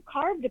 who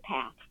carved a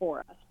path for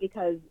us,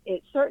 because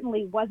it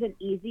certainly wasn't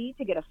easy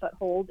to get a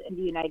foothold in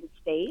the United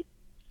States.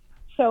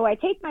 So I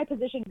take my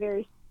position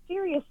very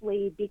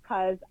seriously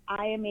because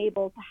I am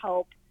able to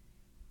help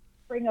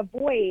bring a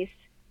voice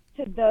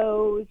to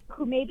those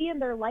who maybe in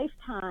their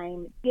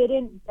lifetime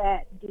didn't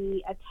get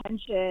the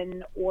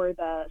attention or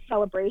the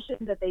celebration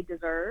that they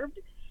deserved.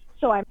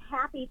 So I'm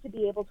happy to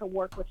be able to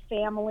work with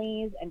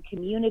families and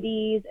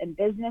communities and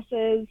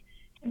businesses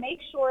to make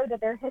sure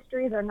that their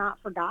histories are not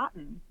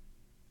forgotten.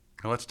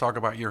 Now let's talk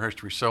about your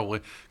history. So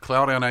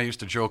Claudio and I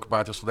used to joke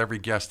about this with every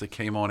guest that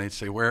came on. They'd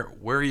say, where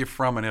are you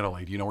from in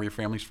Italy? Do you know where your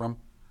family's from?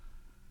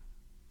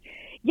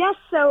 Yes,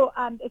 so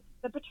it's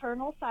the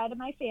paternal side of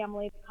my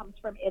family that comes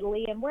from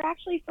Italy, and we're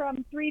actually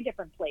from 3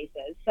 different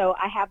places. So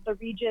I have the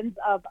regions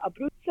of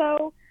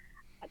Abruzzo,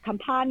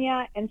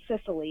 Campania, and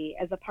Sicily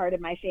as a part of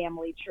my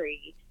family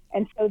tree.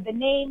 And so the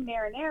name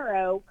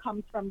Marinaro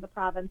comes from the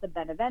province of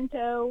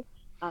Benevento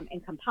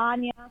and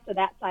Campania. So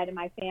that side of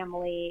my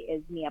family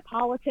is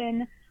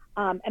Neapolitan.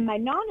 And my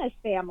Nonna's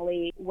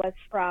family was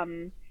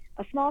from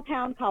a small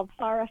town called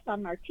Fara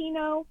San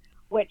Martino,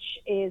 which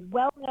is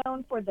well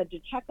known for the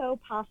DePasquale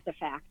pasta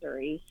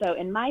factory. So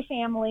in my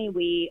family,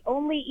 we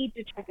only eat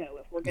DePasquale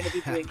if we're going to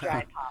be doing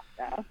dry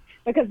pasta,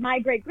 because my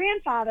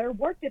great-grandfather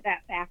worked at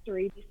that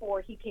factory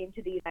before he came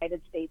to the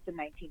United States in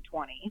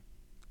 1920.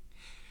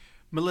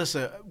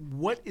 Melissa,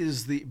 what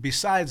is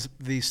besides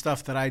the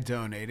stuff that I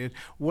donated,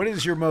 what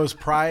is your most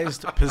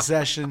prized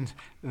possession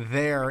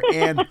there,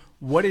 and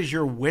what is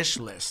your wish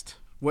list?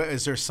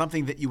 Is there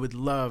something that you would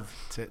love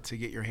to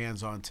get your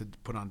hands on to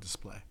put on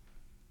display?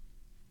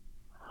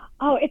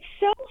 Oh, it's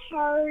so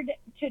hard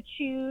to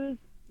choose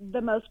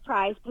the most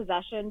prized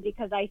possession,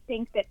 because I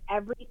think that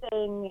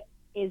everything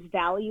is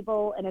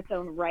valuable in its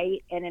own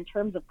right. And in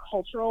terms of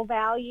cultural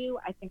value,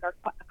 I think our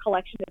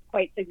collection is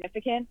quite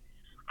significant.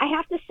 I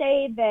have to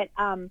say that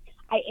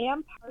I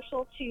am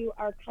partial to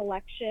our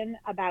collection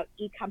about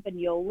I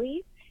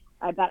Campagnoli.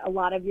 I bet a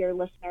lot of your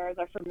listeners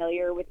are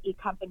familiar with I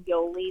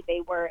Campagnoli.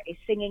 They were a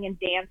singing and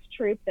dance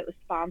troupe that was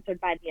sponsored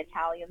by the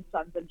Italian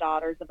Sons and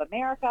Daughters of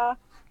America.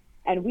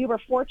 And we were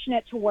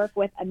fortunate to work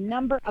with a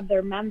number of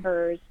their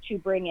members to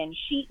bring in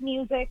sheet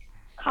music,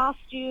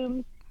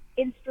 costumes,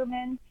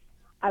 instruments.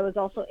 I was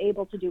also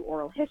able to do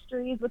oral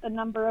histories with a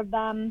number of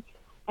them.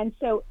 And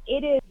so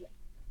it is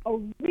a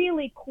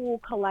really cool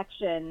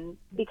collection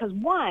because,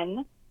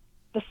 one,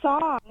 the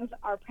songs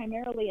are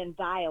primarily in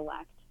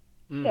dialect.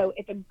 So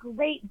it's a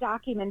great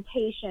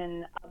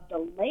documentation of the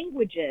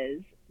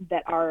languages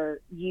that are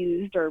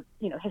used or,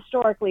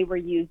 historically were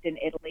used in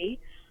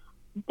Italy.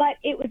 But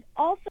it was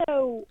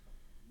also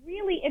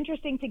really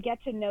interesting to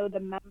get to know the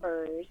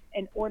members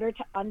in order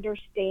to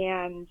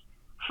understand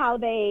how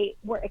they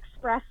were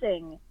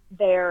expressing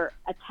their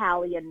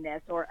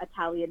Italianness, or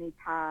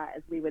Italianità,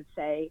 as we would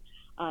say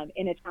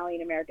in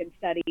Italian American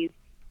studies.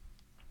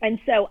 And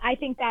so I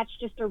think that's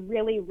just a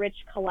really rich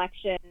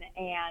collection.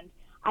 And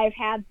I've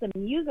had some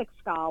music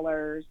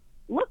scholars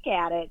look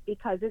at it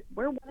because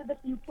we're one of the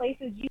few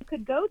places you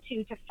could go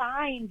to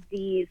find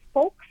these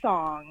folk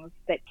songs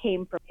that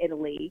came from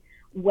Italy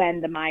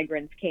when the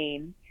migrants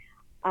came.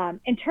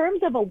 In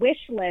terms of a wish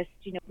list,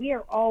 we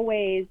are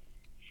always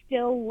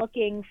still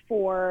looking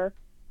for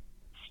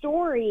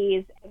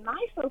stories, and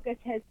my focus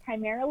has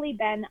primarily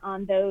been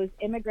on those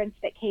immigrants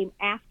that came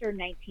after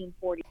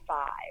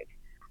 1945,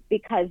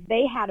 because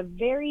they had a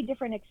very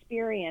different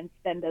experience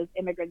than those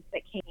immigrants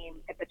that came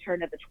at the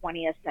turn of the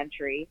 20th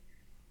century.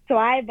 So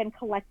I've been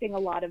collecting a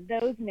lot of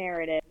those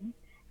narratives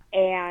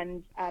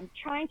and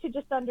trying to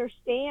just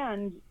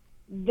understand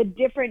the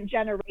different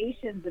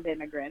generations of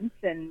immigrants.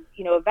 And,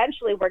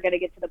 eventually we're going to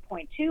get to the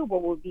point, too, where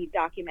we'll be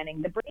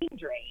documenting the brain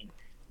drain.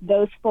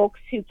 Those folks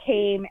who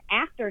came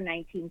after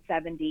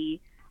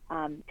 1970,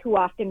 who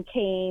often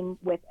came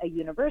with a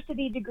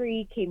university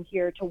degree, came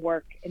here to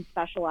work in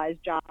specialized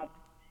jobs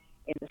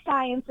in the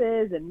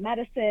sciences and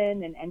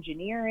medicine and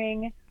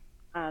engineering.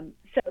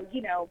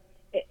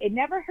 It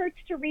never hurts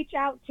to reach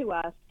out to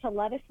us to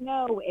let us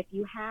know if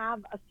you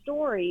have a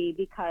story,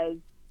 because,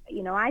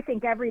 I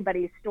think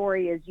everybody's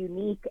story is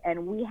unique,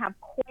 and we have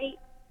quite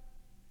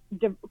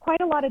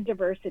a lot of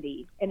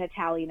diversity in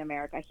Italian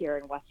America here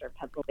in Western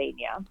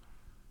Pennsylvania.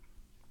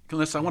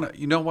 Listen, I want to,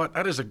 you know what?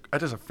 That is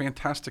a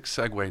fantastic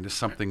segue into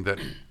something that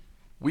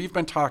we've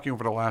been talking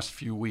over the last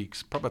few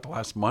weeks, probably about the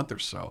last month or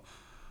so,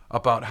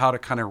 about how to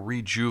kind of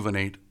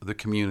rejuvenate the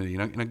community.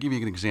 And I'll give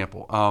you an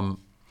example.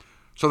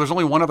 So there's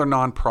only one other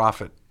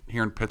nonprofit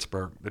here in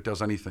Pittsburgh that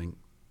does anything,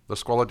 La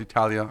Scuola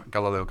d'Italia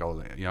Galileo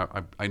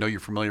Galilei. I know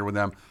you're familiar with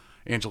them.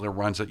 Angela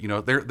runs it.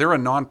 They're a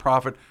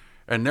nonprofit,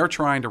 and they're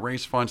trying to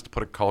raise funds to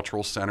put a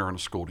cultural center and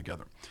a school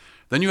together.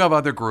 Then you have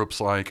other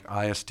groups like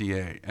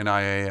ISDA and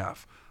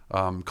IAF,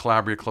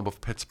 Calabria Club of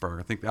Pittsburgh.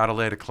 I think the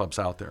Adelaide Club's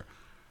out there.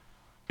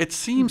 It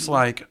seems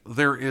like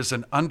there is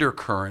an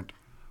undercurrent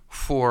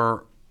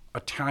for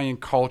Italian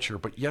culture,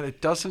 but yet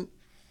it doesn't.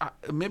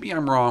 Maybe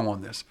I'm wrong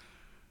on this.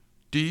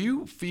 Do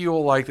you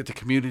feel like that the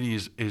community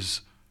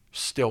is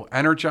still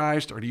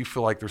energized, or do you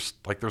feel like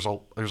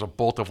there's a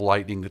bolt of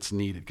lightning that's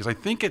needed? Because I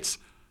think it's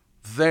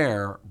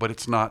there, but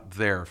it's not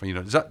there.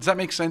 Does that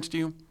make sense to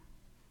you?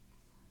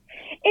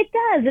 It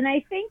does, and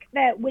I think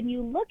that when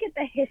you look at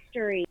the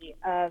history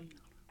of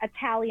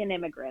Italian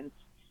immigrants,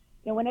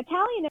 when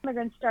Italian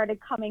immigrants started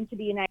coming to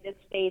the United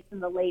States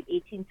in the late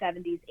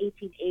 1870s,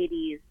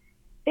 1880s,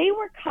 they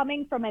were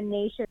coming from a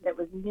nation that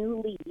was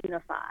newly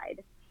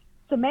unified.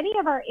 So many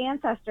of our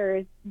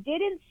ancestors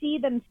didn't see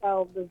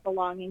themselves as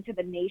belonging to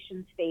the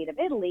nation state of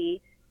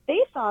Italy. They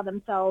saw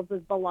themselves as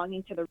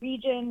belonging to the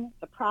region,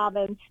 the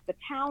province, the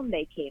town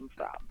they came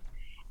from.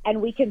 And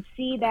we can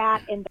see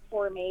that in the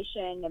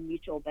formation of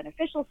mutual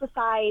beneficial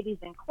societies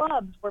and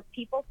clubs where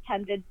people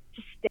tended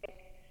to stick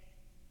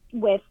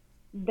with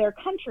their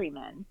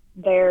countrymen,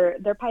 their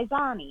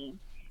paesani.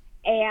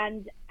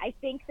 And I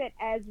think that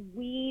as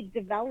we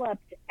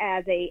developed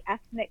as a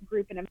ethnic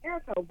group in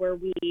America, where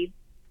we,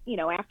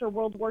 after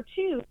World War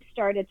II,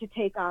 started to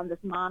take on this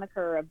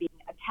moniker of being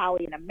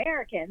Italian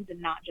Americans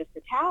and not just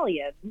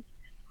Italians,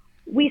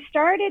 we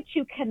started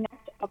to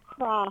connect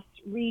across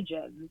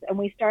regions, and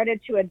we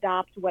started to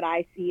adopt what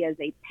I see as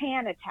a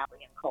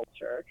pan-Italian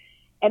culture.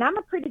 And I'm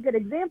a pretty good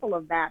example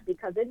of that,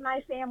 because in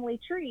my family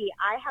tree,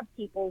 I have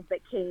peoples that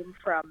came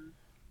from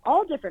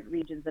all different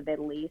regions of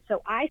Italy.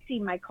 So I see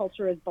my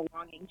culture as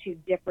belonging to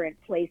different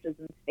places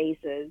and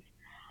spaces.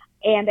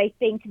 And I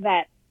think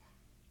that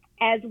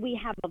as we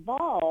have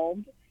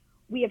evolved,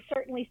 we have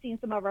certainly seen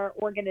some of our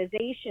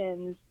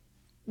organizations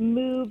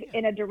move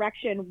in a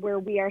direction where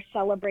we are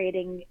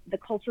celebrating the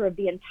culture of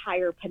the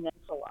entire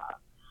peninsula.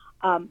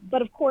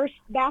 But of course,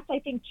 that's, I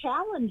think,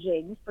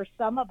 challenging for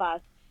some of us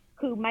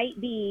who might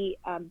be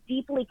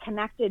deeply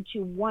connected to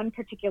one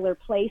particular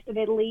place of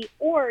Italy,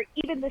 or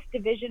even this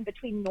division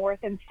between North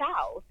and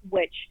South,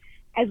 which,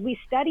 as we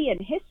study in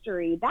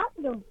history, that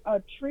was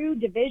a true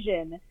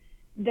division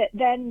that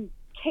then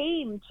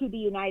came to the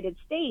United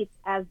States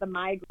as the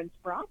migrants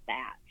brought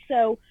that.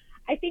 So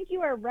I think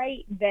you are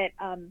right that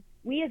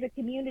we as a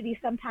community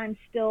sometimes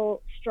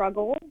still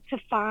struggle to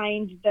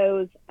find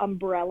those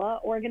umbrella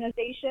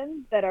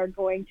organizations that are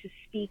going to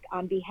speak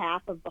on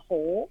behalf of the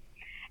whole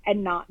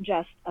and not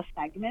just a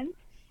segment.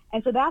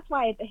 And so that's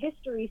why at the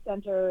History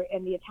Center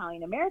and the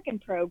Italian American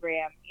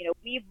program,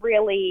 we've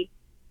really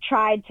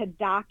tried to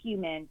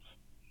document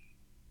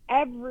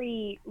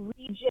every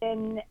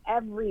region,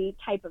 every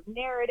type of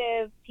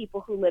narrative,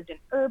 people who lived in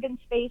urban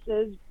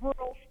spaces,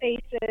 rural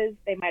spaces.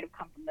 They might have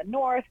come from the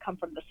north, come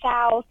from the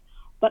south,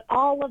 but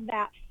all of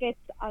that fits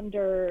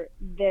under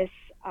this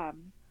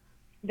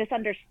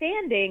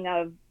understanding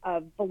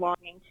of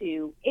belonging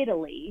to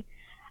Italy.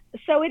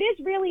 So it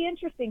is really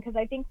interesting, because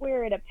I think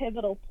we're at a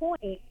pivotal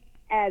point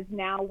as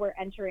now we're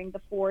entering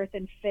the fourth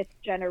and fifth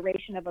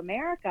generation of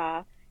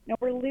America.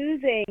 We're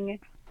losing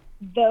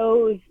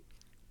those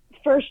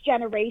first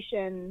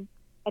generation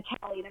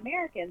Italian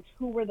Americans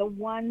who were the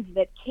ones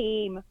that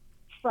came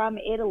from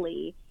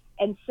Italy.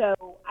 And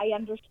so I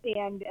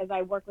understand, as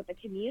I work with the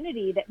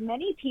community, that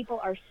many people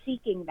are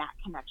seeking that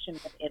connection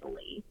with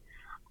Italy.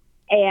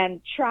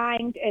 and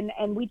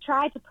and we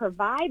try to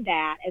provide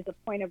that as a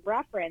point of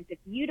reference. If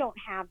you don't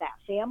have that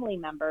family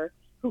member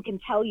who can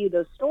tell you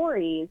those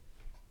stories,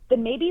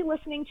 then maybe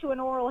listening to an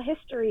oral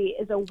history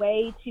is a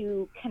way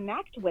to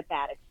connect with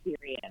that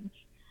experience.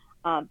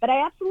 But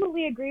I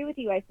absolutely agree with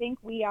you. I think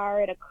we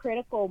are at a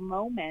critical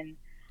moment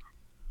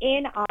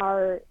in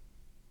our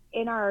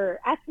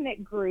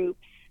ethnic groups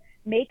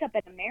makeup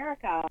in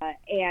America.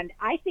 And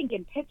I think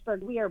in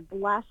Pittsburgh, we are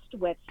blessed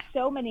with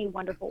so many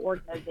wonderful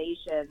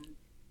organizations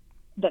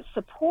that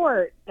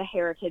support the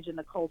heritage and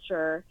the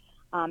culture.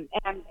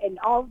 And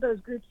all of those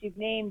groups you've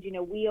named,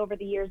 we over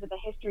the years at the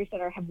History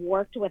Center have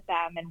worked with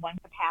them in one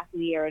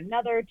capacity or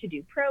another to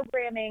do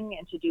programming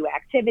and to do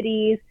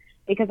activities,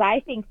 because I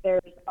think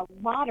there's a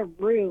lot of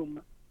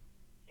room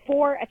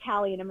for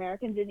Italian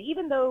Americans and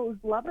even those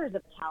lovers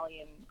of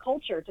Italian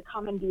culture to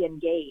come and be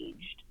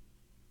engaged.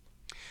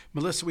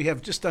 Melissa, we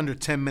have just under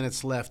 10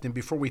 minutes left, and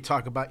before we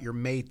talk about your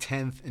May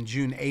 10th and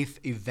June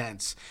 8th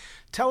events,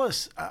 tell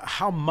us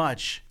how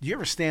much, do you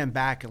ever stand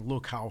back and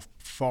look how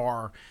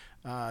far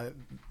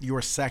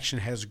your section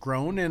has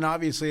grown? And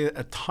obviously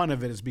a ton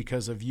of it is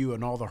because of you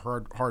and all the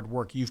hard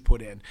work you've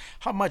put in.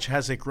 How much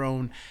has it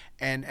grown?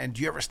 And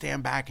do you ever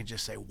stand back and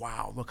just say,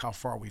 wow, look how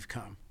far we've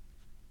come?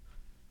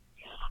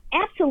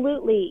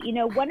 Absolutely.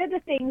 One of the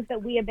things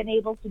that we have been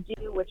able to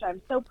do, which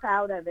I'm so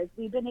proud of, is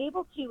we've been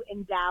able to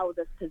endow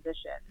this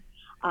position.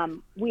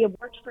 We have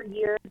worked for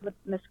years with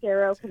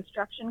Mascaro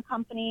Construction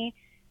Company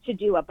to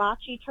do a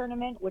bocce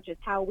tournament, which is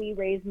how we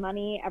raise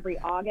money every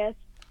August.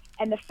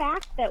 And the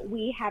fact that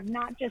we have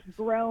not just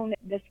grown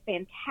this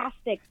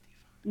fantastic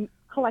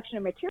collection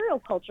of material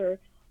culture,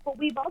 but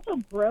we've also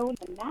grown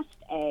the nest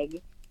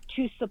egg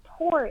to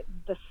support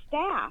the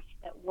staff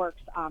that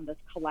works on this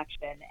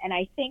collection. And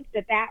I think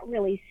that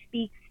really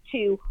speaks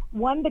to,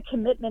 one, the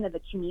commitment of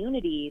the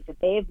community that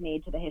they've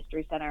made to the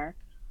History Center,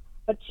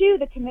 but two,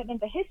 the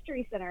commitment the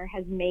History Center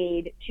has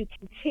made to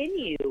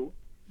continue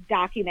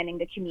documenting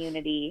the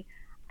community.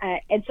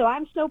 And so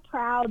I'm so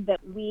proud that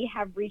we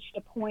have reached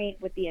a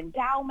point with the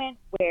endowment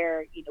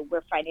where,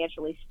 we're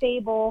financially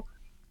stable.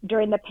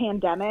 During the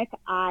pandemic,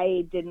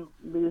 I didn't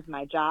lose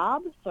my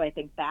job. So I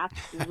think that's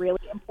really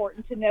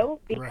important to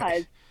note,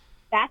 because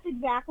that's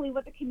exactly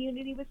what the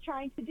community was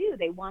trying to do.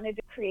 They wanted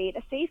to create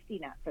a safety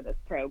net for this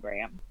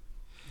program.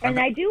 And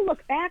I do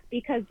look back,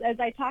 because as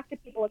I talk to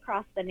people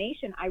across the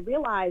nation, I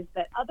realize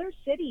that other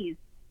cities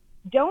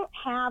don't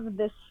have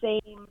the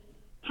same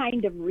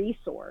kind of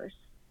resource.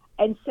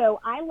 And so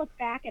I look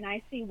back and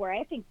I see where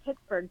I think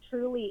Pittsburgh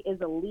truly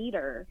is a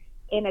leader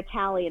in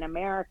Italian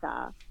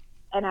America.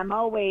 And I'm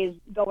always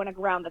going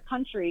around the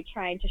country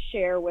trying to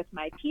share with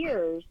my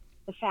peers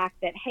the fact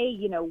that, hey,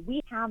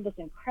 we have this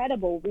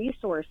incredible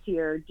resource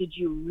here. Did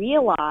you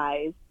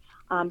realize?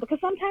 Because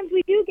sometimes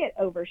we do get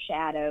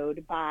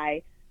overshadowed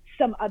by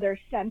some other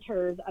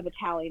centers of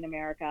Italian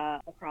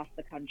America across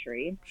the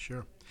country.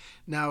 Sure.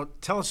 Now,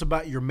 tell us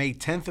about your May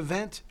 10th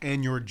event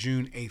and your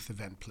June 8th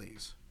event,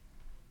 please.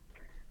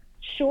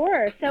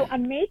 Sure. So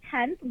on May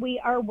 10th, we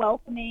are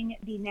welcoming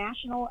the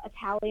National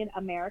Italian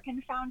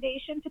American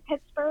Foundation to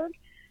Pittsburgh.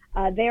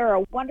 They are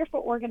a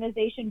wonderful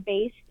organization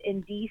based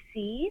in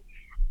D.C.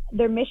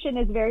 Their mission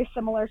is very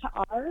similar to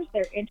ours.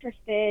 They're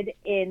interested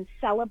in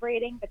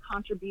celebrating the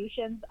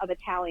contributions of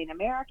Italian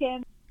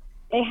Americans.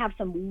 They have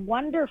some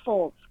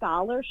wonderful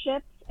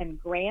scholarships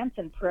and grants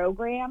and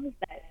programs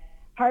that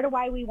part of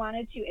why we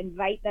wanted to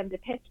invite them to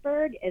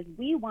Pittsburgh is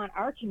we want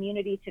our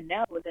community to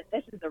know that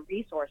this is a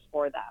resource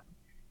for them.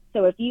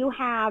 So if you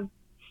have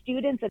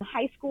students in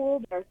high school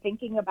that are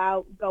thinking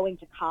about going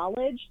to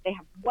college, they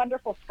have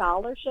wonderful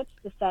scholarships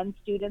to send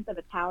students of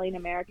Italian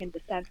American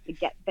descent to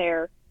get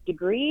their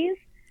degrees.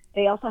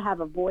 They also have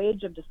a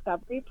Voyage of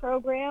Discovery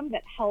program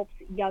that helps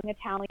young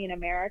Italian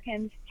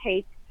Americans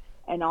take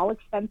an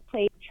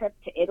all-expense-paid trip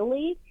to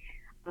Italy.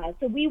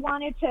 So we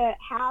wanted to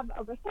have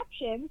a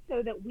reception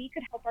so that we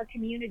could help our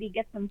community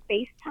get some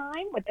face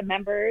time with the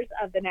members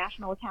of the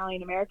National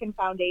Italian American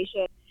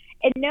Foundation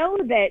and know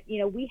that,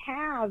 we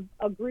have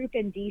a group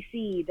in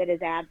D.C. that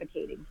is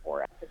advocating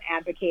for us and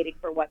advocating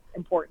for what's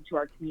important to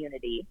our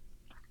community.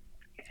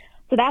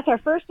 So that's our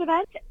first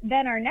event.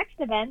 Then our next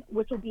event,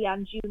 which will be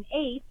on June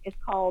 8th, is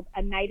called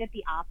A Night at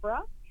the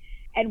Opera.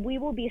 And we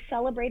will be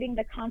celebrating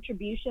the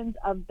contributions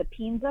of the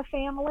Pinza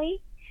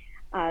family.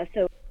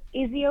 So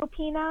Ezio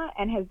Pina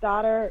and his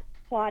daughter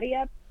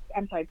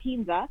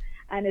Pinza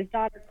and his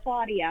daughter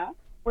Claudia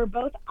were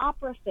both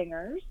opera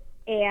singers.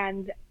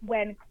 And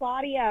when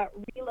Claudia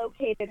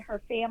relocated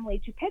her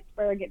family to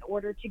Pittsburgh in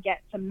order to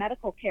get some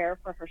medical care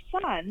for her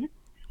son,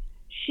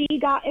 she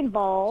got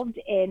involved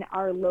in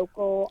our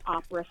local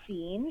opera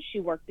scene.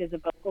 She worked as a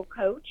vocal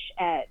coach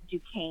at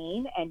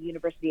Duquesne and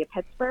University of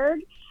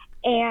Pittsburgh,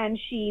 and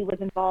she was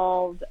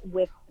involved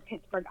with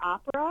Pittsburgh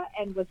Opera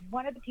and was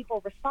one of the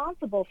people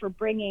responsible for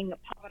bringing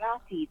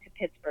Pavarotti to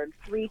Pittsburgh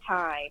 3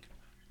 times.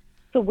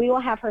 So we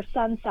will have her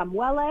son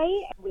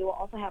Samuele, and we will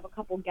also have a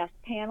couple guest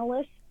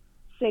panelists,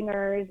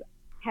 singers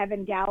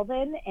Kevin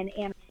Galvin and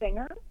Anna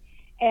Singer.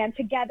 And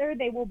together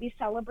they will be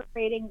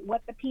celebrating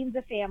what the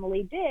Pinza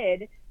family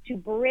did to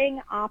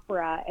bring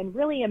opera and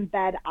really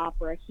embed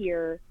opera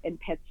here in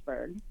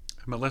Pittsburgh.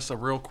 Melissa,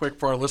 real quick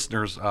for our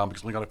listeners,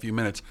 because we only got a few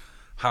minutes,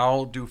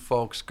 how do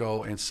folks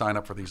go and sign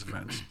up for these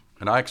events?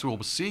 And I actually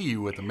will see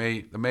you at the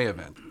May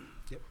event.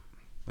 Yep.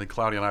 I think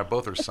Claudia and I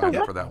both are signed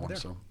up for that one.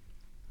 So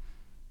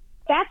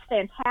that's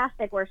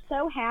fantastic. We're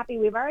so happy.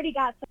 We've already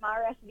got some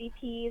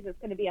RSVPs. It's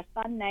going to be a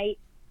fun night.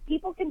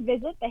 People can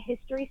visit the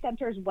History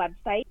Center's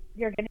website.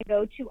 You're going to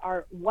go to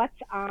our What's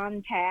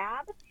On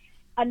tab.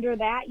 Under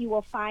that, you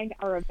will find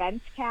our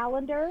events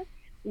calendar.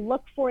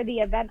 Look for the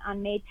event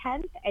on May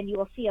 10th, and you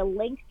will see a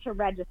link to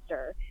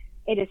register.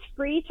 It is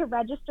free to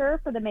register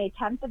for the May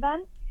 10th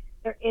event.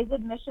 There is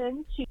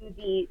admission to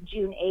the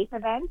June 8th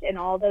event, and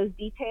all those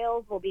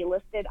details will be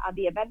listed on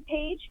the event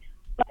page.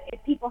 But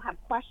if people have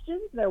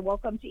questions, they're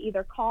welcome to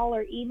either call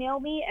or email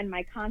me, and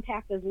my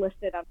contact is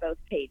listed on both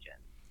pages.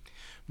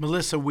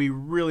 Melissa, we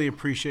really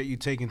appreciate you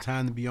taking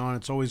time to be on.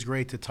 It's always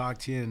great to talk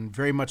to you, and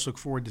very much look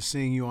forward to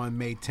seeing you on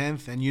May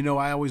 10th. And you know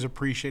I always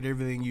appreciate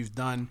everything you've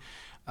done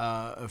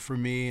for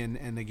me,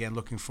 and again,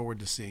 looking forward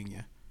to seeing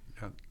you.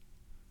 Yeah.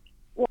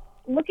 Well,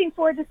 looking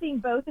forward to seeing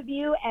both of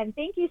you, and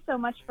thank you so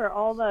much for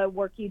all the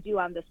work you do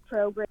on this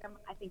program.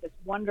 I think it's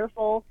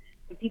wonderful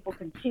that people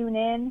can tune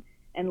in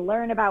and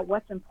learn about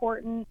what's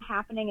important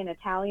happening in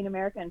Italian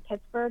America in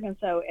Pittsburgh, and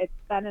so it's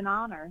been an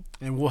honor.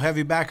 And we'll have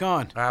you back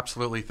on.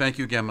 Absolutely. Thank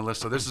you again,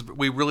 Melissa.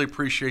 We really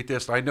appreciate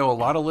this. I know a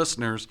lot of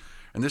listeners,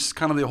 and this is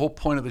kind of the whole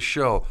point of the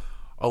show,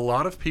 a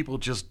lot of people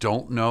just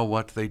don't know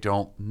what they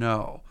don't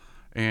know.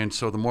 And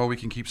so the more we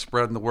can keep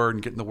spreading the word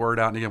and getting the word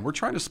out, and again, we're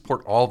trying to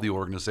support all the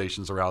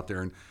organizations that are out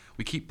there, and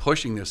we keep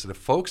pushing this. And if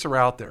folks are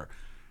out there,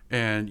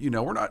 and you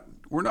know, we're not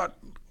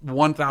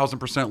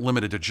 1,000%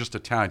 limited to just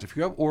Italians. If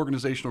you have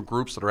organizational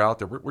groups that are out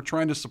there, we're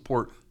trying to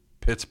support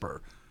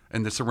Pittsburgh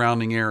and the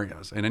surrounding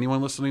areas, and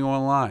anyone listening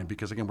online,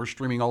 because again, we're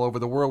streaming all over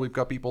the world. We've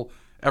got people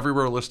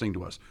everywhere listening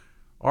to us.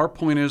 Our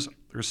point is,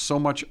 there's so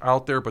much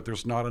out there, but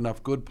there's not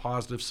enough good,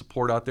 positive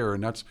support out there,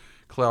 and that's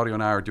Claudio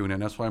and I are doing it.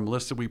 And that's why,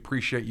 Melissa, we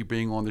appreciate you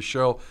being on the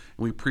show,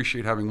 and we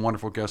appreciate having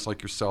wonderful guests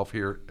like yourself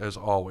here, as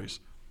always.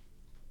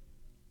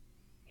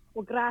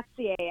 Well,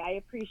 grazie. I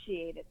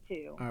appreciate it,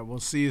 too. All right, we'll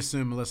see you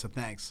soon, Melissa.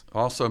 Thanks.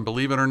 Also, and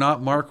believe it or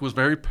not, Mark was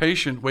very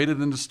patient, waited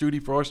in the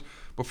studio for us.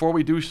 Before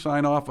we do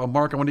sign off,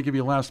 Mark, I want to give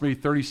you the last maybe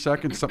 30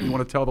 seconds, something you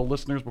want to tell the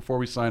listeners before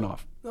we sign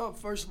off. No,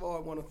 first of all, I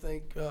want to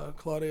thank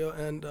Claudio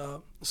and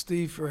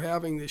Steve for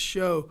having this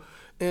show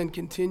and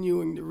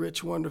continuing the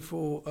rich,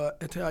 wonderful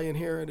Italian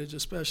heritage,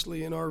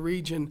 especially in our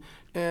region.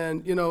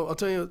 And, you know, I'll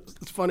tell you,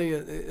 it's funny,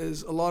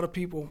 is a lot of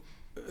people,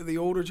 the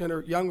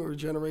younger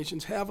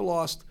generations have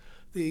lost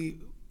the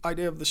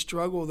idea of the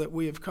struggle that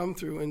we have come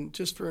through. And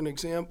just for an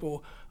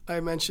example, I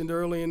mentioned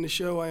early in the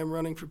show, I am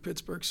running for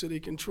Pittsburgh City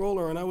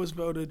Controller, and I was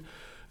voted,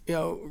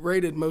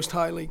 rated most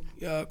highly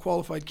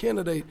qualified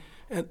candidate.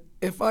 And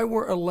if I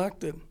were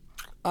elected,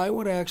 I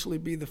would actually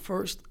be the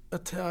first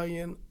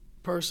Italian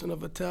person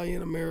of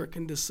Italian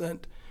American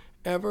descent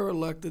ever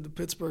elected to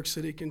Pittsburgh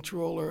City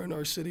Controller in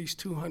our city's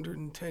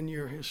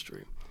 210-year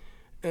history.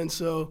 And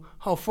so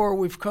how far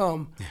we've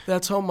come,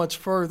 that's how much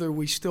further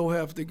we still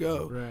have to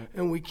go. Right.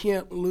 And we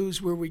can't lose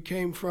where we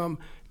came from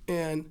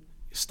and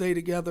stay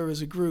together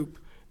as a group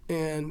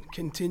and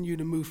continue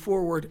to move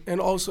forward, and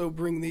also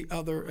bring the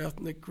other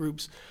ethnic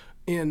groups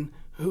in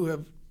who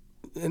have,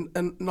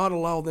 and not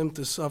allow them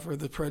to suffer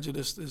the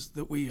prejudices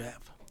that we have.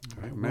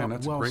 Right, man,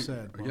 that's well great.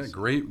 Said. Well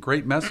said.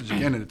 Great message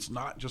again. And it's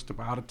not just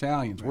about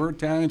Italians. We're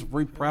Italians.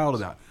 We're very proud of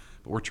that.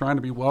 But we're trying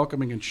to be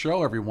welcoming and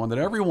show everyone that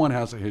everyone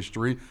has a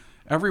history.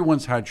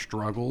 Everyone's had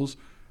struggles.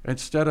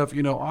 Instead of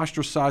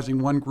ostracizing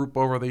one group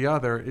over the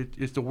other,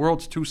 it's the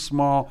world's too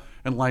small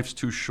and life's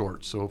too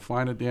short. So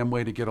find a damn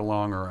way to get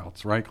along, or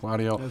else, right,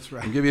 Claudio? That's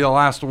right. And give you the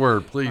last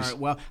word, please. All right,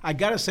 well, I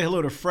got to say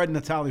hello to Fred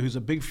Natali, who's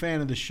a big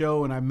fan of the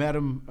show, and I met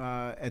him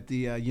at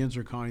the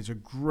YinzerCon. He's a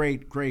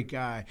great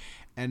guy,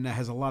 and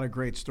has a lot of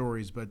great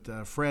stories.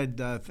 But Fred,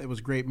 it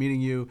was great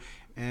meeting you.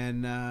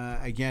 And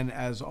again,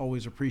 as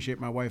always, appreciate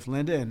my wife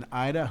Linda and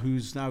Ida,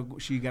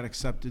 she got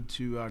accepted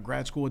to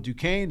grad school at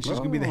Duquesne. She's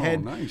going to be the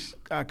head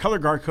color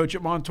guard coach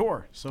at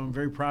Montour. So I'm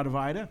very proud of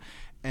Ida.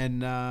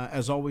 And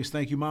as always,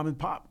 thank you, Mom and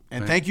Pop.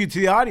 And thank you to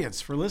the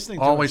audience for listening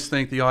to us. Always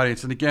thank the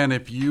audience. And again,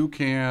 if you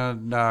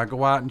can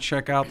go out and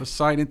check out the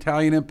site,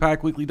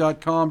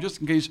 ItalianImpactWeekly.com,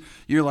 just in case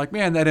you're like,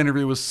 man, that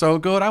interview was so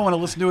good, I want to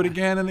listen to it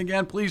again and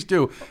again, please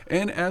do.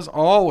 And as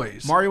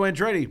always, Mario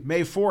Andretti,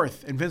 May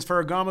 4th. And Vince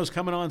Ferragamo's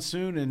coming on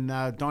soon. And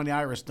Donnie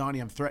Iris. Donnie,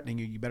 I'm threatening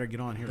you. You better get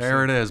on here soon.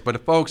 There it is.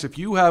 But folks, if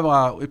you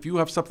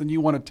have something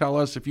you want to tell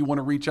us, if you want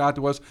to reach out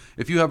to us,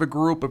 if you have a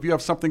group, if you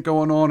have something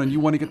going on and you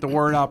want to get the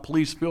word out,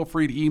 please feel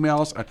free to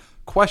email us at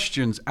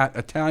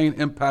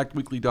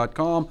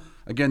questions@ItalianImpactWeekly.com.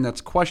 Again,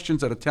 that's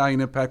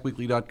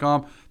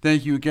questions@ItalianImpactWeekly.com.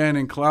 Thank you again.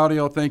 And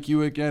Claudio, thank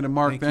you again. And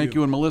Mark, thank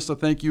you. And Melissa,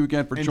 thank you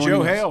again for joining us. And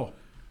Joe Hale.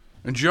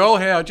 And Joe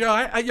Hale. Joe,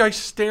 I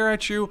stare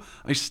at you.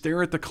 I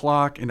stare at the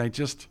clock, and I'm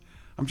just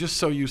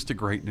so used to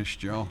greatness,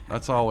 Joe.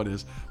 That's all it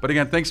is. But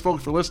again, thanks,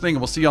 folks, for listening,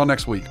 and we'll see y'all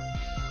next week.